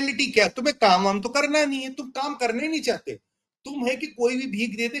मेंटेलिटी क्या? तुम्हें काम वाम तो करना नहीं है, तुम काम करने नहीं चाहते। तुम है कि कोई भी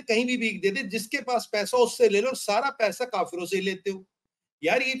भीख दे दे, कहीं भी भीख दे दे, जिसके पास पैसा उससे ले लो, और सारा पैसा काफिरों से ही लेते हो।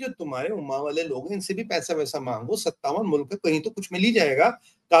 यार ये जो तुम्हारे उम्मा वाले लोग हैं, इनसे भी पैसा वैसा मांगो, 57 मुल्क है, कहीं तो कुछ मिल ही जाएगा।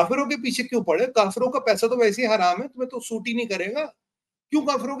 काफिरों के पीछे क्यों पड़े? काफिरों का पैसा तो वैसे ही हराम है, तुम्हें तो सूट ही नहीं करेगा, क्यों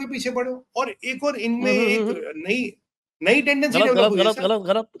काफिरों के पीछे पड़े हो? और एक और इनमें एक हम्म। नई नई टेंडेंसी गलत डेवलप गलत हुई है गलत सर। गलत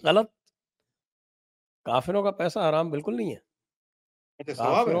गलत गलत। काफिरों का पैसा हराम बिल्कुल नहीं है। अच्छा, सवाब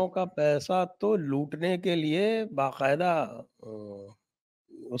है। काफिरों का पैसा तो लूटने के लिए बाकायदा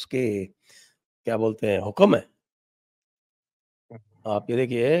उसके क्या बोलते हैं, हुक्म है। आप ये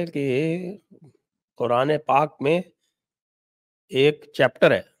देखिए कि कुरान पाक में एक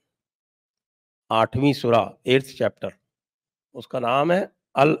चैप्टर है, 8वीं सूरा, 8th चैप्टर, उसका नाम है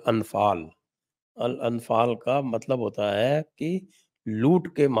अल अनफाल। अल अनफाल का मतलब होता है कि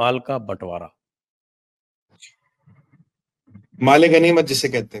लूट के माल का बंटवारा। माले गनीमत जिसे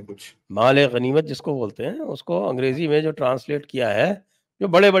कहते हैं कुछ। माल गनीमत जिसको बोलते हैं, उसको अंग्रेजी में जो ट्रांसलेट किया है, जो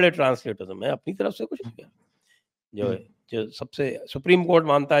बड़े बड़े ट्रांसलेटर्स, मैं अपनी तरफ से कुछ नहीं किया, जो जो सबसे सुप्रीम कोर्ट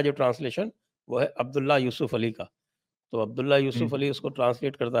मानता है जो ट्रांसलेशन, वो है अब्दुल्ला यूसुफ अली का। तो अब्दुल्ला यूसुफ अली उसको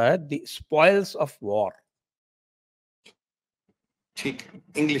ट्रांसलेट करता है द स्पॉइल्स ऑफ वॉर। ठीक।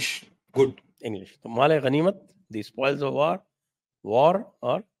 English good. इंग्लिश तो माल गनीमत, the spoils of war, war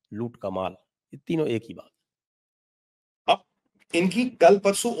और लूट का माल, ये तीनों एक ही बात। अब इनकी कल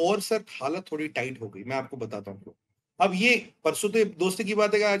परसों और सर हालत थोड़ी टाइट हो गई, मैं आपको बताता हूँ। अब ये परसों तो दोस्ती की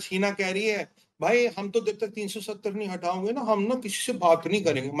बात है, आज हीना कह रही है भाई हम तो जब तक 370 नहीं हटाओगे ना, हम ना किसी से बात नहीं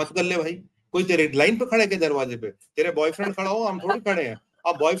करेंगे। मत कर ले भाई, कोई तेरे लाइन पे खड़े के दरवाजे पे, तेरे बॉयफ्रेंड खड़ा हो, हम थोड़ी खड़े हैं।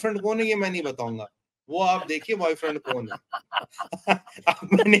 अब बॉयफ्रेंड कौन है ये मैं नहीं बताऊंगा, वो आप देखिए बॉयफ्रेंड कौन है। अब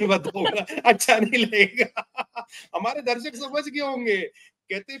मैं नहीं बताऊंगा, अच्छा नहीं लगेगा। हमारे दर्शक समझ गए होंगे,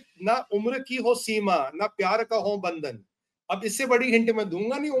 कहते ना उम्र की हो सीमा, ना प्यार का हो बंधन। अब इससे बड़ी हिंट मैं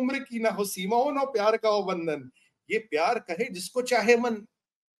दूंगा नहीं, उम्र की ना हो सीमा हो, ना प्यार का हो बंधन। ये प्यार कहे जिसको चाहे मन,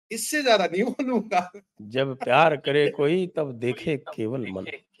 इससे ज्यादा नहीं बोलूंगा। जब प्यार करे कोई तब देखे केवल मन।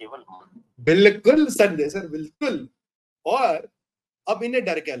 बिल्कुल संजय सर, बिल्कुल। और अब इन्हें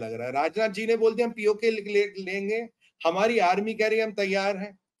डर क्या लग रहा है? राजनाथ जी ने बोल दिया हम पीओके लेंगे, हमारी आर्मी कह रही है हम तैयार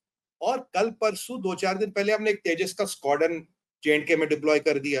हैं। और कल परसों 2-4 दिन पहले हमने एक तेजस का स्क्वाडन जेएंडके में डिप्लॉय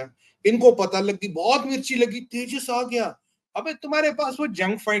कर दिया। इनको पता लगी, बहुत मिर्ची लगी, तेजस आ गया। अबे तुम्हारे पास वो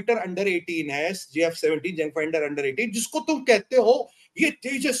जंग फाइटर अंडर 18 है, JF-17 जंग फाइटर अंडर 18, जिसको तुम कहते हो ये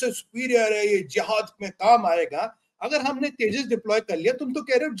तेजस से सुपीरियर है, ये जिहाद में काम आएगा। अगर हमने तेजस डिप्लॉय कर लिया, तुम तो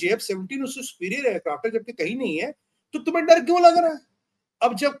कह रहे हो JF-17 उससे सुपीरियर एयरक्राफ्ट है, जबकि कहीं नहीं है, तो तुम्हें डर क्यों लग रहा है?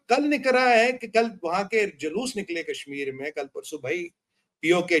 अब जब कल निकल रहा है कि कल वहां के जुलूस निकले कश्मीर में, कल परसों भाई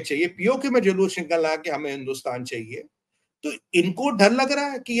पीओके चाहिए, पीओके में जुलूस निकल रहा कि हमें हिंदुस्तान चाहिए, तो इनको डर लग रहा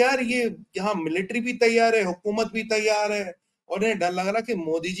है कि यार ये यहाँ मिलिट्री भी तैयार है, हुकूमत भी तैयार है, और इन्हें डर लग रहा है कि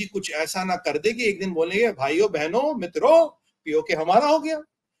मोदी जी कुछ ऐसा ना कर दे कि एक दिन बोलेंगे भाइयों बहनों मित्रों पीओके हमारा हो गया।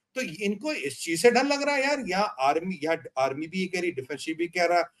 तो इनको इस चीज से डर लग रहा है यार, यहाँ आर्मी भी कह रही, डिफेंस भी कह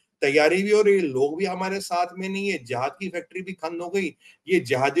रहा, तैयारी भी हो रही, लोग भी हमारे साथ में नहीं है, जहाद की फैक्ट्री भी खत्म हो गई, ये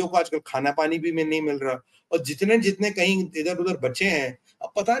जहादियों को आजकल खाना पानी भी में नहीं मिल रहा, और जितने जितने कहीं इधर उधर बचे हैं,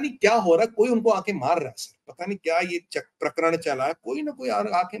 अब पता नहीं क्या हो रहा है, कोई उनको आके मार रहा है सर, पता नहीं क्या ये प्रकरण चला है, कोई ना कोई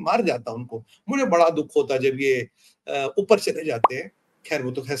आके मार जाता उनको। मुझे बड़ा दुख होता जब ये ऊपर चले जाते हैं। खैर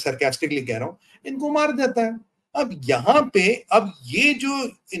वो तो खैर सरकास्टिकली कह रहा हूँ, इनको मार देता है। अब यहाँ पे अब ये जो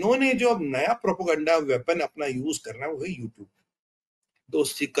इन्होंने जो अब नया प्रोपोगंडा वेपन अपना यूज करना है वो है यूट्यूब।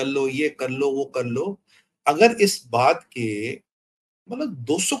 दोस्ती कर लो, ये कर लो, वो कर लो। अगर इस बात के मतलब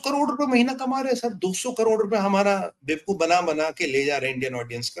 200 करोड़ रुपए महीना कमा रहे हैं सर, 200 करोड़ रुपए हमारा बेवकूफ बना बना के ले जा रहे हैं इंडियन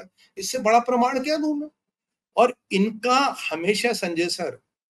ऑडियंस का, इससे बड़ा प्रमाण क्या दूं मैं? और इनका हमेशा संजय सर,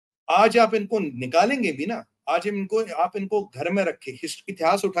 आज आप इनको निकालेंगे भी ना, आज इनको आप इनको घर में रखे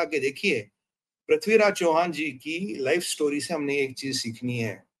इतिहास उठा के देखिए, पृथ्वीराज चौहान जी की लाइफ स्टोरी से हमने एक चीज सीखनी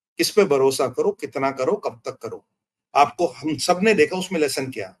है, किस पे भरोसा करो, कितना करो, कब तक करो। आपको हम सब ने देखा उसमें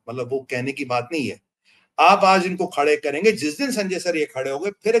लेसन क्या, मतलब वो कहने की बात नहीं है। आप आज इनको खड़े करेंगे, जिस दिन संजय सर ये खड़े हो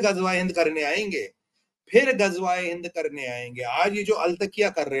गए फिर गजवा हिंद करने आएंगे, फिर गजवाए हिंद करने आएंगे। आज ये जो अलतकिया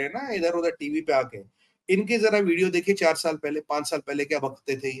कर रहे हैं ना इधर उधर टीवी पे आके, इनकी जरा वीडियो देखिए, 4 साल पहले 5 साल पहले क्या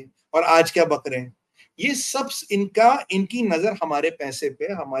बकते थे ये, और आज क्या बक रहे हैं। ये सब इनका, इनकी नजर हमारे पैसे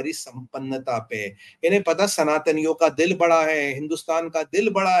पे, हमारी संपन्नता पे। इन्हें पता सनातनियों का दिल बड़ा है, हिंदुस्तान का दिल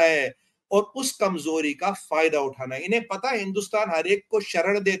बड़ा है, और उस कमजोरी का फायदा उठाना है। इन्हें पता है हिंदुस्तान हर एक को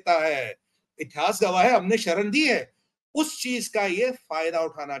शरण देता है, इतिहास गवाह है हमने शरण दी है, उस चीज का ये फायदा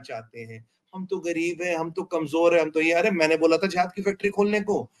उठाना चाहते हैं। हम तो गरीब है, हम तो कमजोर है, हम तो ये, अरे मैंने बोला था जहाज की फैक्ट्री खोलने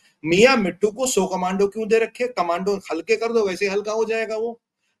को, मियां मिट्टू को 100 कमांडो क्यों दे रखे? कमांडो हल्के कर दो वैसे हल्का हो जाएगा वो,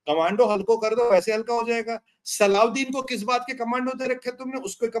 कमांडो हल्को कर दो वैसे हल्का हो जाएगा। सलाउद्दीन को किस बात के कमांडो दे रखे तुमने?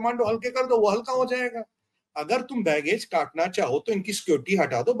 उसको कमांडो हल्के कर दो, वो हल्का हो जाएगा। अगर तुम बैगेज काटना चाहो तो इनकी सिक्योरिटी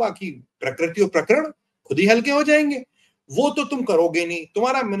हटा दो, बाकी प्रकृति और प्रकरण खुद ही हल्के हो जाएंगे। वो तो तुम करोगे नहीं,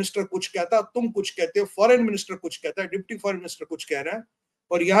 तुम्हारा मिनिस्टर कुछ कहता, तुम कुछ कहते हो, फॉरेन मिनिस्टर कुछ कहता है, डिप्टी फॉरेन मिनिस्टर कुछ कह रहा है,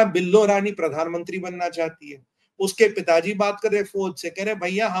 और यहाँ बिल्लो रानी प्रधानमंत्री बनना चाहती है। उसके पिताजी बात कर रहे फौज से, कह रहे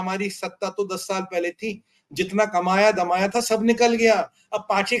भैया हमारी सत्ता तो 10 साल पहले थी, जितना कमाया दमाया था सब निकल गया, अब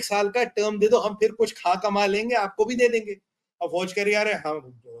 5-1 साल का टर्म दे दो, हम फिर कुछ खा कमा लेंगे, आपको भी दे देंगे। अब फौज कह रही यार हम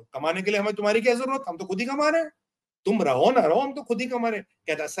कमाने के लिए हमें तुम्हारी क्या जरूरत, हम तो खुद ही कमा रहे हैं, तुम रहो ना रहो, हम तो खुद ही कमा रहे हैं।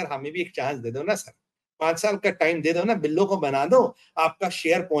 कहता सर हमें भी एक चांस दे दो ना सर, 5 साल का टाइम दे दो ना, बिल्लो को बना दो, आपका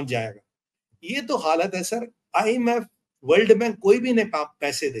शेयर पहुंच जाएगा। ये तो हालत है सर। IMF, वर्ल्ड बैंक कोई भी नहीं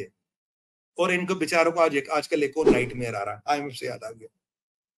पैसे दे, और इनको बेचारों को आज आजकल एक और नाइटमेयर आ रहा है। IMF से याद आ गया,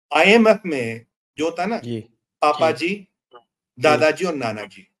 IMF में जो होता ना, जी पापा जी। जी, हम्म दादाजी और नाना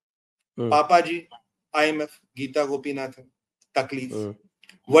जी। हम्म पापा जी IMF गीता गोपीनाथ है, तकलीफ। हम्म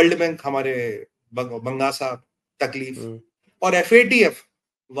वर्ल्ड बैंक हमारे बंगा साहब, तकलीफ। हम्म और FATF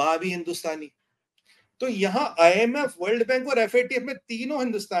वहां भी हिंदुस्तानी। तो यहाँ IMF, वर्ल्ड बैंक और FATF में तीनों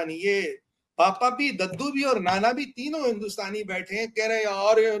हिंदुस्तानी, ये पापा भी, दद्दू भी और नाना भी, तीनों हिंदुस्तानी बैठे हैं, कह रहे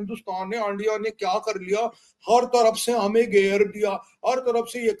यार ये हिंदुस्तान ने, इंडिया ने क्या कर लिया, हर तरफ से हमें घेर दिया, हर तरफ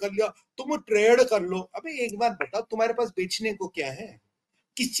से ये कर लिया, तुम ट्रेड कर लो। अबे एक बात बताओ, तुम्हारे पास बेचने को क्या है?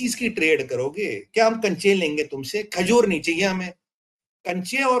 किस चीज की ट्रेड करोगे? क्या हम कंचे लेंगे तुमसे? खजूर नहीं चाहिए हमें,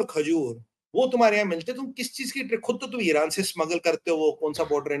 कंचे और खजूर वो तुम्हारे यहाँ मिलते, तुम किस चीज की ट्रेड? खुद तो तुम ईरान से स्मगल करते हो, वो कौन सा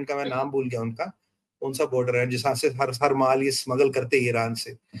बॉर्डर है इनका, मैं नाम भूल गया उनका, कौन सा बॉर्डर है जिसहां से हर हर माल ये स्मगल करते हैं ईरान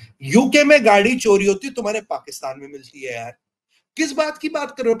से। यूके में गाड़ी चोरी होती है, तुम्हारे पाकिस्तान में मिलती है यार। किस बात की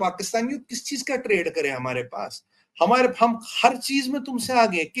बात कर रहे हो? पाकिस्तानी किस चीज का ट्रेड करें हमारे पास? हम हर चीज में तुमसे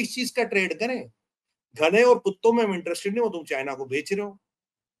आगे, किस चीज का ट्रेड करें? घने और कुत्तों में इंटरेस्टेड नहीं, वो तुम चाइना को बेच रहे हो।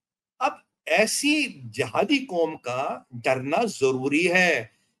 अब ऐसी जहादी कौम का डरना जरूरी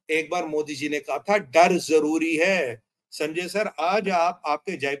है। एक बार मोदी जी ने कहा था डर जरूरी है, संजय सर, आज आप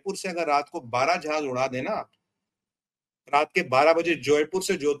आपके जयपुर से अगर रात को 12 जहाज उड़ा देना, रात के 12 बजे जयपुर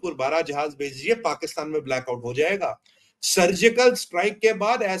से जोधपुर 12 जहाज भेज दीजिए, पाकिस्तान में ब्लैकआउट हो जाएगा। सर्जिकल स्ट्राइक के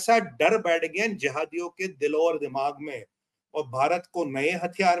बाद ऐसा डर बैठ गया जहादियों के दिलों और दिमाग में, और भारत को नए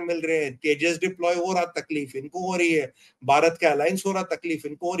हथियार मिल रहे हैं, तेजस डिप्लॉय हो रहा, तकलीफ इनको हो रही है। भारत के अलायंस हो रहा, तकलीफ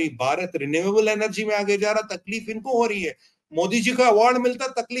इनको हो रही। भारत रिन्यूएबल एनर्जी में आगे जा रहा, तकलीफ इनको हो रही है। मोदी जी को अवार्ड मिलता,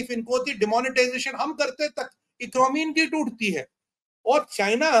 तकलीफ इनको होती। डिमोनेटाइजेशन हम करते तक इकोनॉमी इनकी टूटती है। और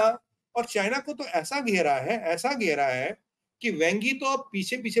चाइना, और चाइना को तो ऐसा घेरा है, ऐसा घेरा है कि वेंगी तो अब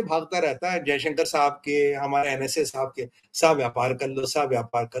पीछे पीछे भागता रहता है जयशंकर साहब के, हमारे एनएसए साहब के। साहब व्यापार कर लो, साहब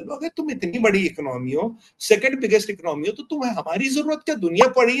व्यापार कर लो। अगर तुम इतनी बड़ी इकोनॉमी हो, सेकंड बिगेस्ट इकोनॉमी हो, तो तुम्हें हमारी जरूरत क्या? दुनिया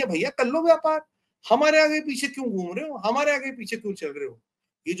पड़ी है भैया, कर लो व्यापार। हमारे आगे पीछे क्यों घूम रहे हो? हमारे आगे पीछे क्यों चल रहे हो?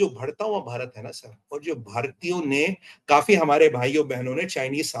 ये जो बढ़ता हुआ भारत है ना सर, और जो भारतीयों ने, काफी हमारे भाइयों बहनों ने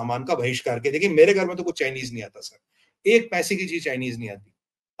चाइनीज सामान का बहिष्कार किया। देखिए मेरे घर में तो कुछ चाइनीज नहीं आता सर, एक पैसे की चीज चाइनीज नहीं आती।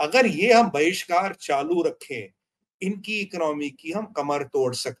 अगर ये हम बहिष्कार चालू रखें, इनकी इकोनॉमी की हम कमर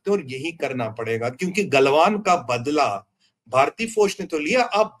तोड़ सकते हैं, और यही करना पड़ेगा, क्योंकि गलवान का बदला भारतीय फौज ने तो लिया,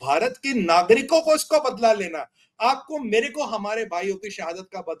 अब भारत के नागरिकों को इसका बदला लेना। आपको, मेरे को, हमारे भाइयों की शहादत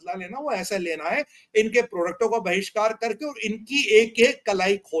का बदला लेना, वो ऐसा लेना है, इनके प्रोडक्टों का बहिष्कार करके, और इनकी एक एक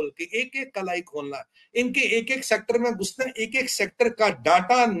कलाई खोल के, एक एक कलाई खोलना, इनके एक एक सेक्टर में घुसना, एक एक सेक्टर का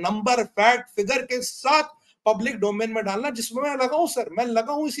डाटा, नंबर, फैक्ट, फिगर के साथ पब्लिक डोमेन में डालना, जिसमें मैं लगा हूं सर, मैं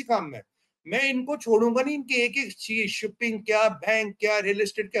लगा हूं इसी काम में। मैं इनको छोड़ूंगा नहीं। इनके एक एक चीज, शिपिंग क्या, बैंक क्या, रियल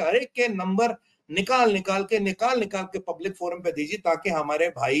एस्टेट क्या, हर एक के नंबर निकाल निकाल के पब्लिक फोरम पे दीजिए, ताकि हमारे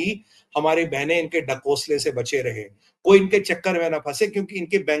भाई, हमारी बहनें इनके डकोसले से बचे रहे, कोई इनके चक्कर में ना फंसे। क्योंकि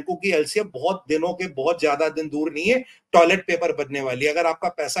इनके बैंकों की एलसीएम बहुत दिनों के, बहुत ज्यादा दिन दूर नहीं है, टॉयलेट पेपर बनने वाली है। अगर आपका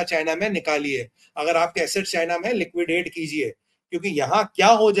पैसा चाइना में, निकालिए। अगर आपके एसेट चाइना में, लिक्विडेट कीजिए। क्योंकि यहां क्या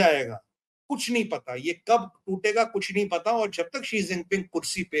हो जाएगा कुछ नहीं पता, ये कब टूटेगा कुछ नहीं पता। और जब तक शी जिनपिंग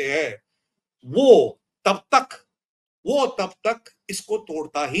कुर्सी पे है, वो तब तक वो तब तक इसको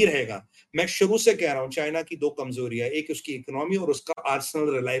तोड़ता ही रहेगा। मैं शुरू से कह रहा हूं, चाइना की दो कमजोरियां, एक उसकी इकोनॉमी और उसका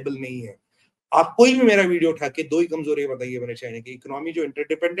आर्सेनल रिलायबल नहीं है। आप कोई भी मेरा वीडियो उठा के दो ही कमजोरियां बताइए मैंने चाइना की, इकोनॉमी जो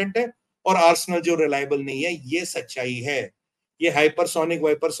इंटरडिपेंडेंट है, और आर्सेनल जो रिलायबल नहीं है। ये सच्चाई है। ये हाइपरसोनिक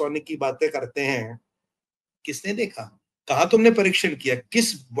वाइपरसोनिक की बातें करते हैं, किसने देखा? कहा तुमने परीक्षण किया?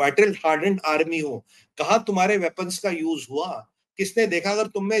 किस बैटल हार्डेंड आर्मी हो, कहा तुम्हारे वेपन्स का यूज हुआ? किसने देखा? अगर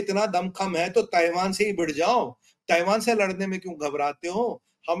तुम में इतना दमखम है तो ताइवान से ही बढ़ जाओ। ताइवान से लड़ने में क्यों घबराते हो?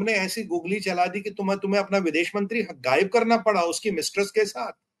 हमने ऐसी गुगली चला दी कि तुम्हें तुम्हें अपना विदेश मंत्री गायब करना पड़ा उसकी मिस्ट्रेस के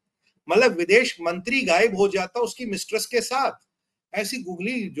साथ। मतलब विदेश मंत्री गायब हो जाता उसकी मिस्ट्रेस के साथ। ऐसी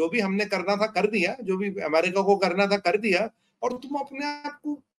गुगली, जो भी हमने करना था कर दिया, जो भी अमेरिका को करना था कर दिया। और तुम अपने आप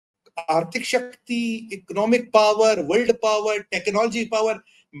को आर्थिक शक्ति, economic power, world power, technology power,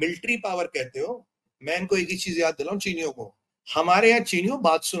 military power कहते हो। मैं इनको एक ही चीज याद दिलाऊं चीनियों को, हमारे यहाँ चीनियों,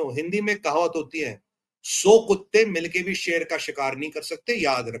 बात सुनो, हिंदी में कहावत होती है, 100 कुत्ते मिलके भी शेर का शिकार नहीं कर सकते,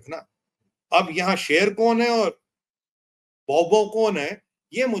 याद रखना। अब यहाँ शेर कौन है और बॉबो कौन है,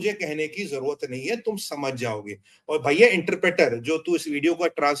 ये मुझे कहने की जरूरत नहीं है, तुम समझ जाओगे। और भैया इंटरप्रेटर, जो तू इस वीडियो का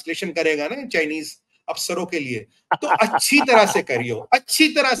ट्रांसलेशन करेगा ना चाइनीज अफसरों के लिए, तो अच्छी तरह से करियो, अच्छी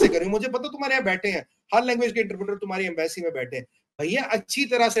तरह से करियो। मुझे पता तुम्हारे यहाँ बैठे हैं, हर लैंग्वेज के इंटरप्रेटर तुम्हारी एम्बेसी में बैठे हैं। भैया अच्छी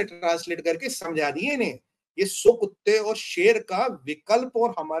तरह से ट्रांसलेट करके समझा दिए इन्हें, ये 100 कुत्ते और शेर का विकल्प,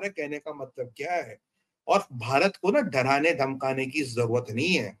 और हमारे कहने का मतलब क्या है। और भारत को ना डराने धमकाने की जरूरत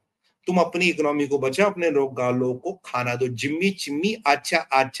नहीं है। तुम अपनी इकोनॉमी को बचाओ, अपने लोग गालों को खाना दो, जिम्मी चिम्मी अच्छा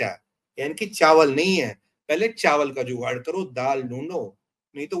अच्छा, यानी कि चावल नहीं है, पहले चावल का जुगाड़ करो, दाल ढूंढो,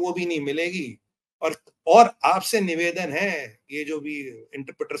 नहीं तो वो भी नहीं मिलेगी। और और आपसे निवेदन है, ये जो भी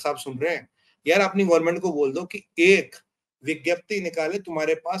इंटरप्रेटर साहब सुन रहे हैं, यार अपनी गवर्नमेंट को बोल दो कि एक विज्ञप्ति निकाले,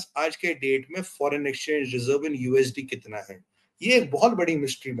 तुम्हारे पास आज के डेट में foreign exchange reserve in USD कितना है। ये एक बहुत बड़ी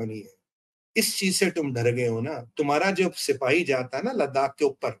मिस्ट्री बनी है। इस चीज से तुम डर गए हो ना। तुम्हारा जो सिपाही जाता है ना लद्दाख के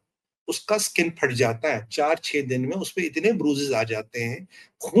ऊपर, उसका स्किन फट जाता है 4-6 दिन में, उस पर इतने ब्रूजेस आ जाते हैं,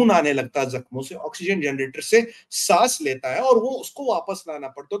 खून आने लगता है जख्मों से, ऑक्सीजन जनरेटर से सांस लेता है, और वो उसको वापस लाना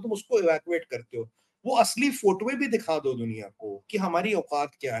पड़ता है, तुम उसको इवैक्यूएट करते हो। वो असली फोटोए भी दिखा दो दुनिया को कि हमारी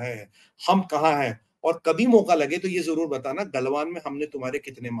औकात क्या है, हम कहाँ हैं। और कभी मौका लगे तो ये जरूर बताना, गलवान में हमने तुम्हारे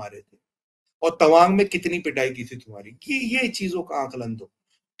कितने मारे थे, और तवांग में कितनी पिटाई की थी तुम्हारी। ये चीजों का आकलन दो।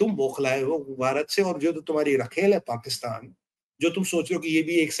 तुम बौखलाए हो भारत से, और जो तो तुम्हारी रखेल है पाकिस्तान, जो तुम सोच रहे हो कि ये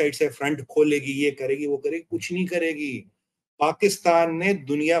भी एक साइड से फ्रंट खोलेगी, ये करेगी वो करेगी, कुछ नहीं करेगी। पाकिस्तान ने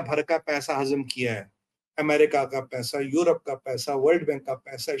दुनिया भर का पैसा हजम किया है, अमेरिका का पैसा, यूरोप का पैसा, वर्ल्ड बैंक का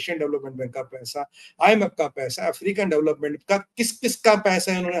पैसा, एशियन डेवलपमेंट बैंक का पैसा, आईएमएफ का पैसा, अफ्रीकन डेवलपमेंट का, किस किस का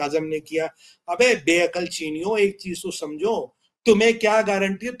पैसा इन्होंने हजम नहीं किया। अबे बेअकल चीनियों, एक चीज तो समझो, तुम्हें क्या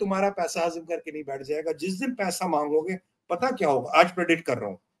गारंटी है तुम्हारा पैसा हजम करके नहीं बैठ जाएगा? जिस दिन पैसा मांगोगे पता क्या होगा, आज प्रेडिक्ट कर रहा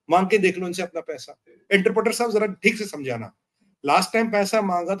हूं, मांग के देख लो इनसे अपना पैसा। इंटरप्रेटर साहब जरा ठीक से समझाना। लास्ट टाइम पैसा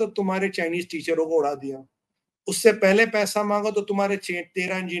मांगा तो तुम्हारे चाइनीज टीचरों को उड़ा दिया। उससे पहले पैसा मांगा तो तुम्हारे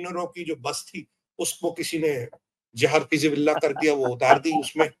 13 इंजीनियरों की जो बस थी उसको किसी ने जहर फिजिबिल्ला कर दिया, वो उतार दी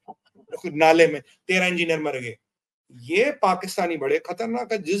उसमें नाले में, 13 इंजीनियर मर गए। ये पाकिस्तानी बड़े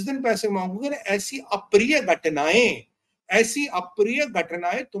खतरनाक है। जिस दिन पैसे मांगोगे ना, ऐसी अप्रिय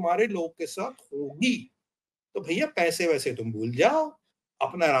घटनाएं तुम्हारे लोग के साथ होगी। तो भैया पैसे वैसे तुम भूल जाओ,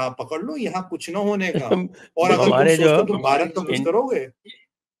 अपना राह पकड़ लो, यहाँ कुछ ना होने का। और जो अगर तुम हमारे जो सोचते हो तुम भारत में कुछ करोगे,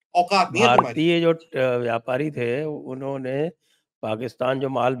 औकात नहीं है तुम्हारी। भारतीय जो व्यापारी थे, उन्होंने पाकिस्तान जो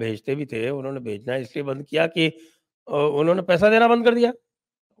माल भेजते भी थे, उन्होंने भेजना इसलिए बंद किया कि उन्होंने पैसा देना बंद कर दिया।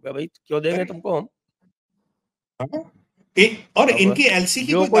 भाई क्यों देंगे तुमको हम? हाँ? और अब इनकी एलसी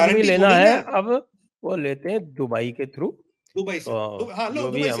की जो कोई कुछ भी गारंटी लेना थोड़ी है ना है। अब वो लेते हैं दुबई के थ्रू। दुबई से, हाँ लो, जो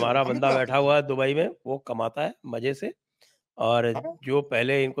भी दुबई से लो, हमारा हमें बंदा कोई बैठा आपत्ति हुआ है दुबई में, वो कमाता है मजे से। और नहीं। हाँ, जो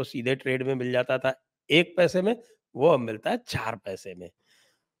पहले इनको सीधे ट्रेड में मिल जाता था 1 पैसे में, वो अब मिलता है 4 पैसे में।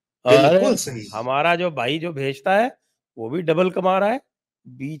 और बिल्कुल सही। हमारा जो भाई जो भेजता है, वो भी डबल कमा रहा है।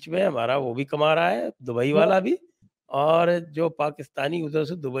 बीच में हमारा वो भी कमा रहा है, दुबई वाला भी। और जो पाकिस्तानी उधर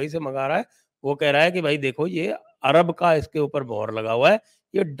से दुबई से मंगा रहा है, वो कह रहा है कि भाई देखो ये अरब का इसके ऊपर मोहर लगा हुआ है,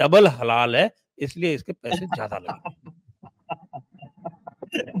 ये डबल हलाल है, इसलिए इसके पैसे ज़्यादा लगेंगे।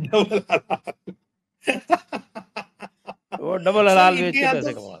 वो डबल सर हलाल बेच के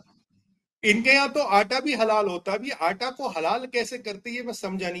पैसे कमा रहा है। इनके यहाँ तो आटा भी हलाल होता है। अभी आटा को हलाल कैसे करते हैं ये मैं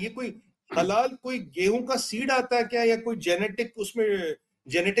समझा नहीं। ये कोई हलाल कोई गेहूं का सीड आता है क्या, या कोई जेनेटिक उसमें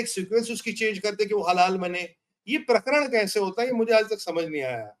जेनेटिक सीक्वेंस उसकी चेंज करते कि वो हलाल बने? ये प्रकरण कैसे होता है, ये मुझे आज तक समझ नहीं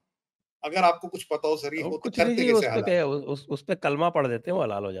आया। अगर आपको कुछ पता हो सर, ये वो होता कुछ नहीं करते जी, कैसे उस पे हलाल? क्या है, उस पे कलमा पढ़ देते हैं, वो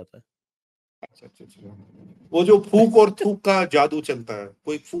हलाल हो जाता है। अच्छा अच्छा अच्छा। वो जो फूक और थूक का जादू चलता है,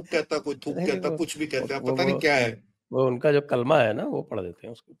 कोई फूक कहता है, कोई थूक नहीं, नहीं, कहता है, कुछ भी कहता है, वो पता नहीं वो क्या है। वो उनका जो कलमा है ना, वो पढ़ देते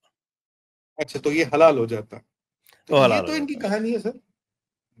हैं उसके ऊपर, अच्छा, तो ये हलाल हो जाता है। तो तो ये हलाल हो तो इनकी जाता है। कहानी है सर।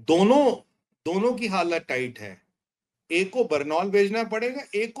 दोनों दोनों की हालत टाइट है। एक को बर्नॉल भेजना पड़ेगा,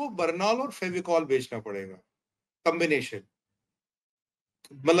 एक को बर्नॉल और फेविकॉल भेजना पड़ेगा, कॉम्बिनेशन।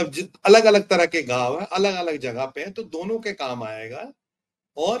 मतलब अलग अलग तरह के घाव है, अलग अलग जगह पे है, तो दोनों के काम आएगा।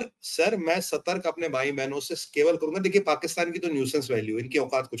 और सर मैं सतर्क अपने भाई बहनों से केवल करूंगा, देखिए पाकिस्तान की तो न्यूसेंस वैल्यू, इनकी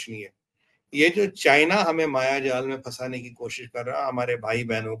औकात कुछ नहीं है। ये जो चाइना हमें माया जाल में फंसाने की कोशिश कर रहा है हमारे भाई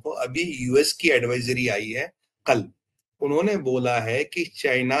बहनों को, अभी यूएस की एडवाइजरी आई है कल। उन्होंने बोला है कि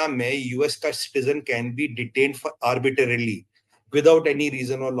चाइना में यूएस का citizen can be detained for आर्बिटरली without any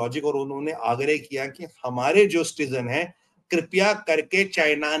reason और लॉजिक। और उन्होंने आग्रह किया कि हमारे जो सिटीजन हैं कृपया करके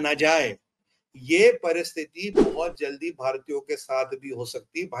चाइना न जाए। ये परिस्थिति बहुत जल्दी भारतीयों के साथ भी हो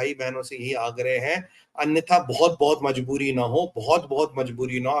सकती है। भाई बहनों से यही आग्रह है, अन्यथा बहुत बहुत मजबूरी ना हो, बहुत बहुत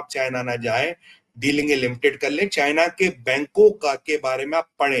मजबूरी ना हो, आप चाइना ना जाए, डीलिंग लिमिटेड कर ले। चाइना के बैंकों का के बारे में आप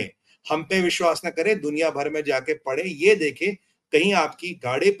पढ़ें, हम पे विश्वास ना करें, दुनिया भर में जाके पढ़े, ये देखें कहीं आपकी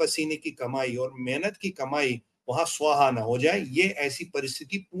गाढ़े पसीने की कमाई और मेहनत की कमाई वहां स्वाहा ना हो जाए। ये ऐसी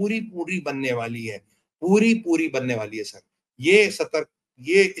परिस्थिति पूरी पूरी बनने वाली है, पूरी पूरी बनने वाली है सर। ये सतर्क,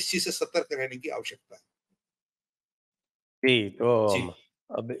 ये इस चीज से सतर्क रहने की आवश्यकता है। जी, तो जी।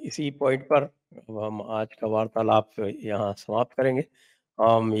 अब इसी पॉइंट पर अब हम आज का वार्तालाप यहाँ समाप्त करेंगे।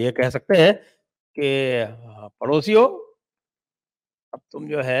 हम ये कह सकते हैं कि पड़ोसियों, अब तुम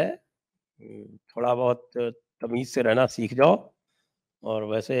जो है थोड़ा बहुत तमीज़ से रहना सीख जाओ। और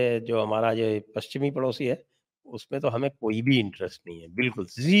वैसे जो हमारा ये पश्चिमी पड़ोसी है, उसमें तो हमें कोई भी इंटरेस्ट नहीं है, बिल्कुल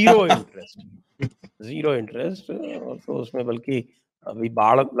ज़ीरो इंटरेस्ट। ज़ीरो इंटरेस्ट, और तो उसमें बल्कि अभी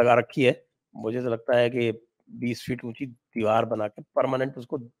बाड़ लगा रखी है। मुझे तो लगता है कि 20 फीट ऊँची दीवार बना के परमानेंट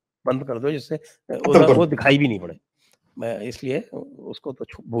उसको बंद कर दो, जिससे खत्म उधर कर वो दो। दिखाई भी नहीं पड़े। मैं इसलिए उसको तो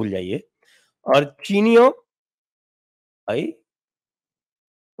भूल जाइए। और चीनियों, भाई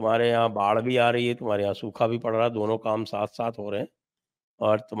तुम्हारे यहाँ बाढ़ भी आ रही है, तुम्हारे यहाँ सूखा भी पड़ रहा है, दोनों काम साथ-साथ हो रहे हैं।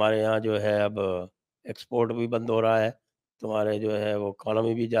 और तुम्हारे यहाँ जो है अब एक्सपोर्ट भी बंद हो रहा है, तुम्हारे जो है वो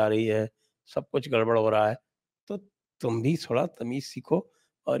इकॉनमी भी जा रही है, सब कुछ गड़बड़ हो रहा है। तो तुम भी थोड़ा तमीज़ सीखो,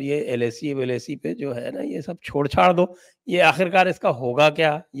 और ये एलआईसी-वेलआईसी पे जो है ना, ये सब छोड़-छाड़ दो। ये आखिरकार इसका होगा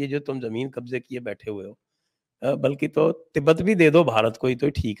क्या? ये जो तुम ज़मीन कब्ज़े किए बैठे हुए हो। बल्कि तो तिब्बत भी दे दो भारत को ही तो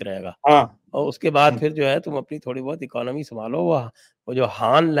ठीक रहेगा। हाँ। और उसके बाद फिर जो है तुम अपनी थोड़ी बहुत इकॉनमी सँभालो, वो जो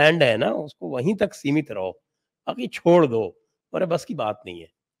हान लैंड है ना, उसको वहीं तक सीमित रहो, बाकी छोड़ दो। तुम्हारे बस की बात नहीं है।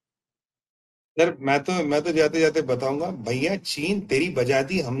 सर मैं तो जाते जाते बताऊंगा, भैया चीन तेरी बजा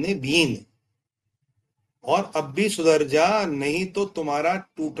दी हमने बीन, और अब भी सुधर जा, नहीं तो तुम्हारा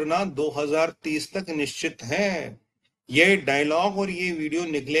टूटना 2030 तक निश्चित है। ये डायलॉग और ये वीडियो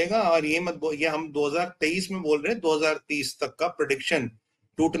निकलेगा, और ये हम 2023 में बोल रहे हैं, 2030 तक का प्रेडिक्शन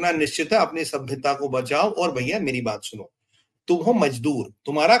टूटना निश्चित है। अपनी सभ्यता को बचाओ। और भैया मेरी बात सुनो, तुम हो मजदूर,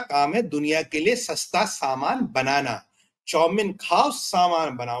 तुम्हारा काम है दुनिया के लिए सस्ता सामान बनाना। चाउमीन खाओ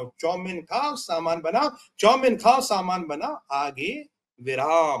सामान बनाओ, चाउमीन खाओ सामान बनाओ, चाउमीन खाओ सामान बनाओ, आगे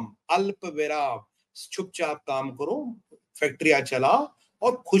विराम, अल्प विराम। चुपचाप काम करो, फैक्ट्रियां चलाओ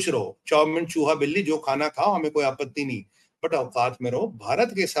और खुश रहो। चाउमीन चूहा बिल्ली जो खाना खाओ, हमें कोई आपत्ति नहीं, बट औकात में रहो। भारत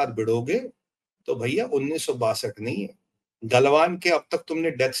के साथ भिड़ोगे तो भैया 1962 नहीं है। गलवान के अब तक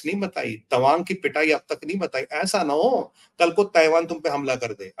तुमने डेथ्स नहीं बताई, तवांग की पिटाई अब तक नहीं बताई। ऐसा ना हो कल को ताइवान तुम पे हमला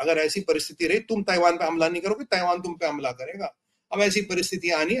कर दे। अगर ऐसी परिस्थिति रही, तुम ताइवान पे हमला नहीं करोगे, ताइवान तुम पे हमला करेगा। अब ऐसी परिस्थिति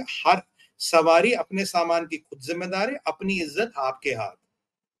आनी है। हर सवारी अपने सामान की खुद जिम्मेदारी, अपनी इज्जत आपके हाथ।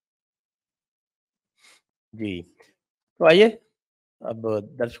 जी, तो आइए अब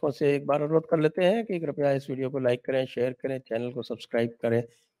दर्शकों से एक बार अनुरोध कर लेते हैं कि कृपया इस वीडियो को लाइक करें, शेयर करें, चैनल को सब्सक्राइब करें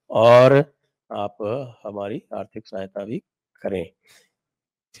और आप हमारी आर्थिक सहायता भी करें।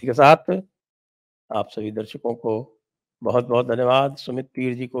 इसी के साथ आप सभी दर्शकों को बहुत-बहुत धन्यवाद। सुमित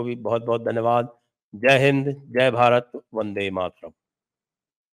तीर जी को भी बहुत-बहुत धन्यवाद। जय हिंद, जय भारत, वंदे मातरम।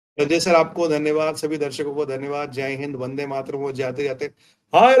 हृदय सर आपको धन्यवाद, सभी दर्शकों को धन्यवाद। जय हिंद, वंदे मातरम। वो जाते जाते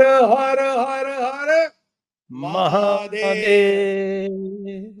हर हर हर हर महादेव।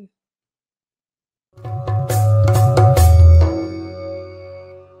 महादेव।